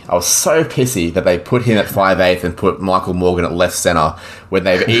pissy. I was so pissy that they put him at 5'8" and put Michael Morgan at left centre, when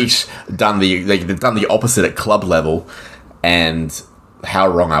they've each done the opposite at club level, and how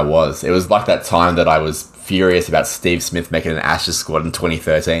wrong I was. It was like that time that I was furious about Steve Smith making an Ashes squad in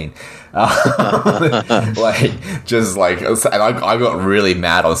 2013. And I got really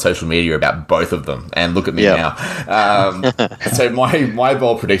mad on social media about both of them, and look at me now. So my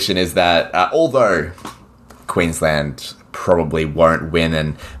bold prediction is that although Queensland probably won't win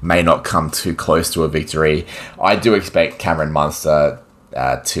and may not come too close to a victory, I do expect Cameron Munster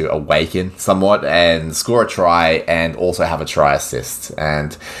to awaken somewhat and score a try and also have a try assist.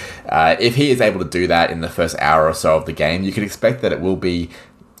 And if he is able to do that in the first hour or so of the game, you can expect that it will be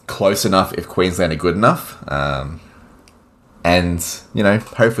close enough if Queensland are good enough. And,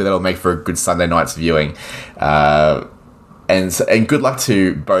 hopefully that'll make for a good Sunday night's viewing. And good luck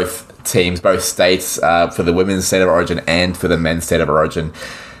to both teams, both states, for the women's State of Origin and for the men's State of Origin.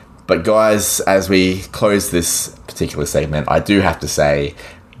 But guys, as we close this particular segment, I do have to say,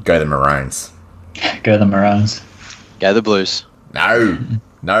 go the Maroons. Go the Maroons. Go the Blues. No,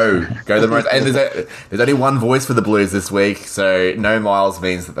 go the Maroons. And there's only one voice for the Blues this week, so no miles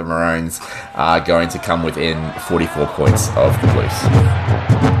means that the Maroons are going to come within 44 points of the Blues.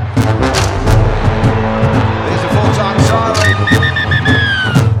 There's a full-time siren.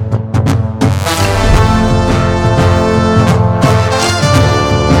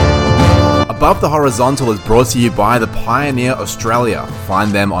 Above the Horizontal is brought to you by the Pioneer Australia.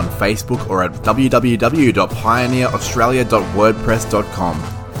 Find them on Facebook or at www.pioneeraustralia.wordpress.com.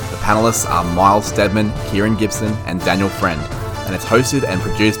 The panellists are Miles Steadman, Kieran Gibson and Daniel Friend, and it's hosted and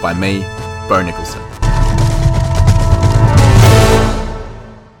produced by me, Bo Nicholson.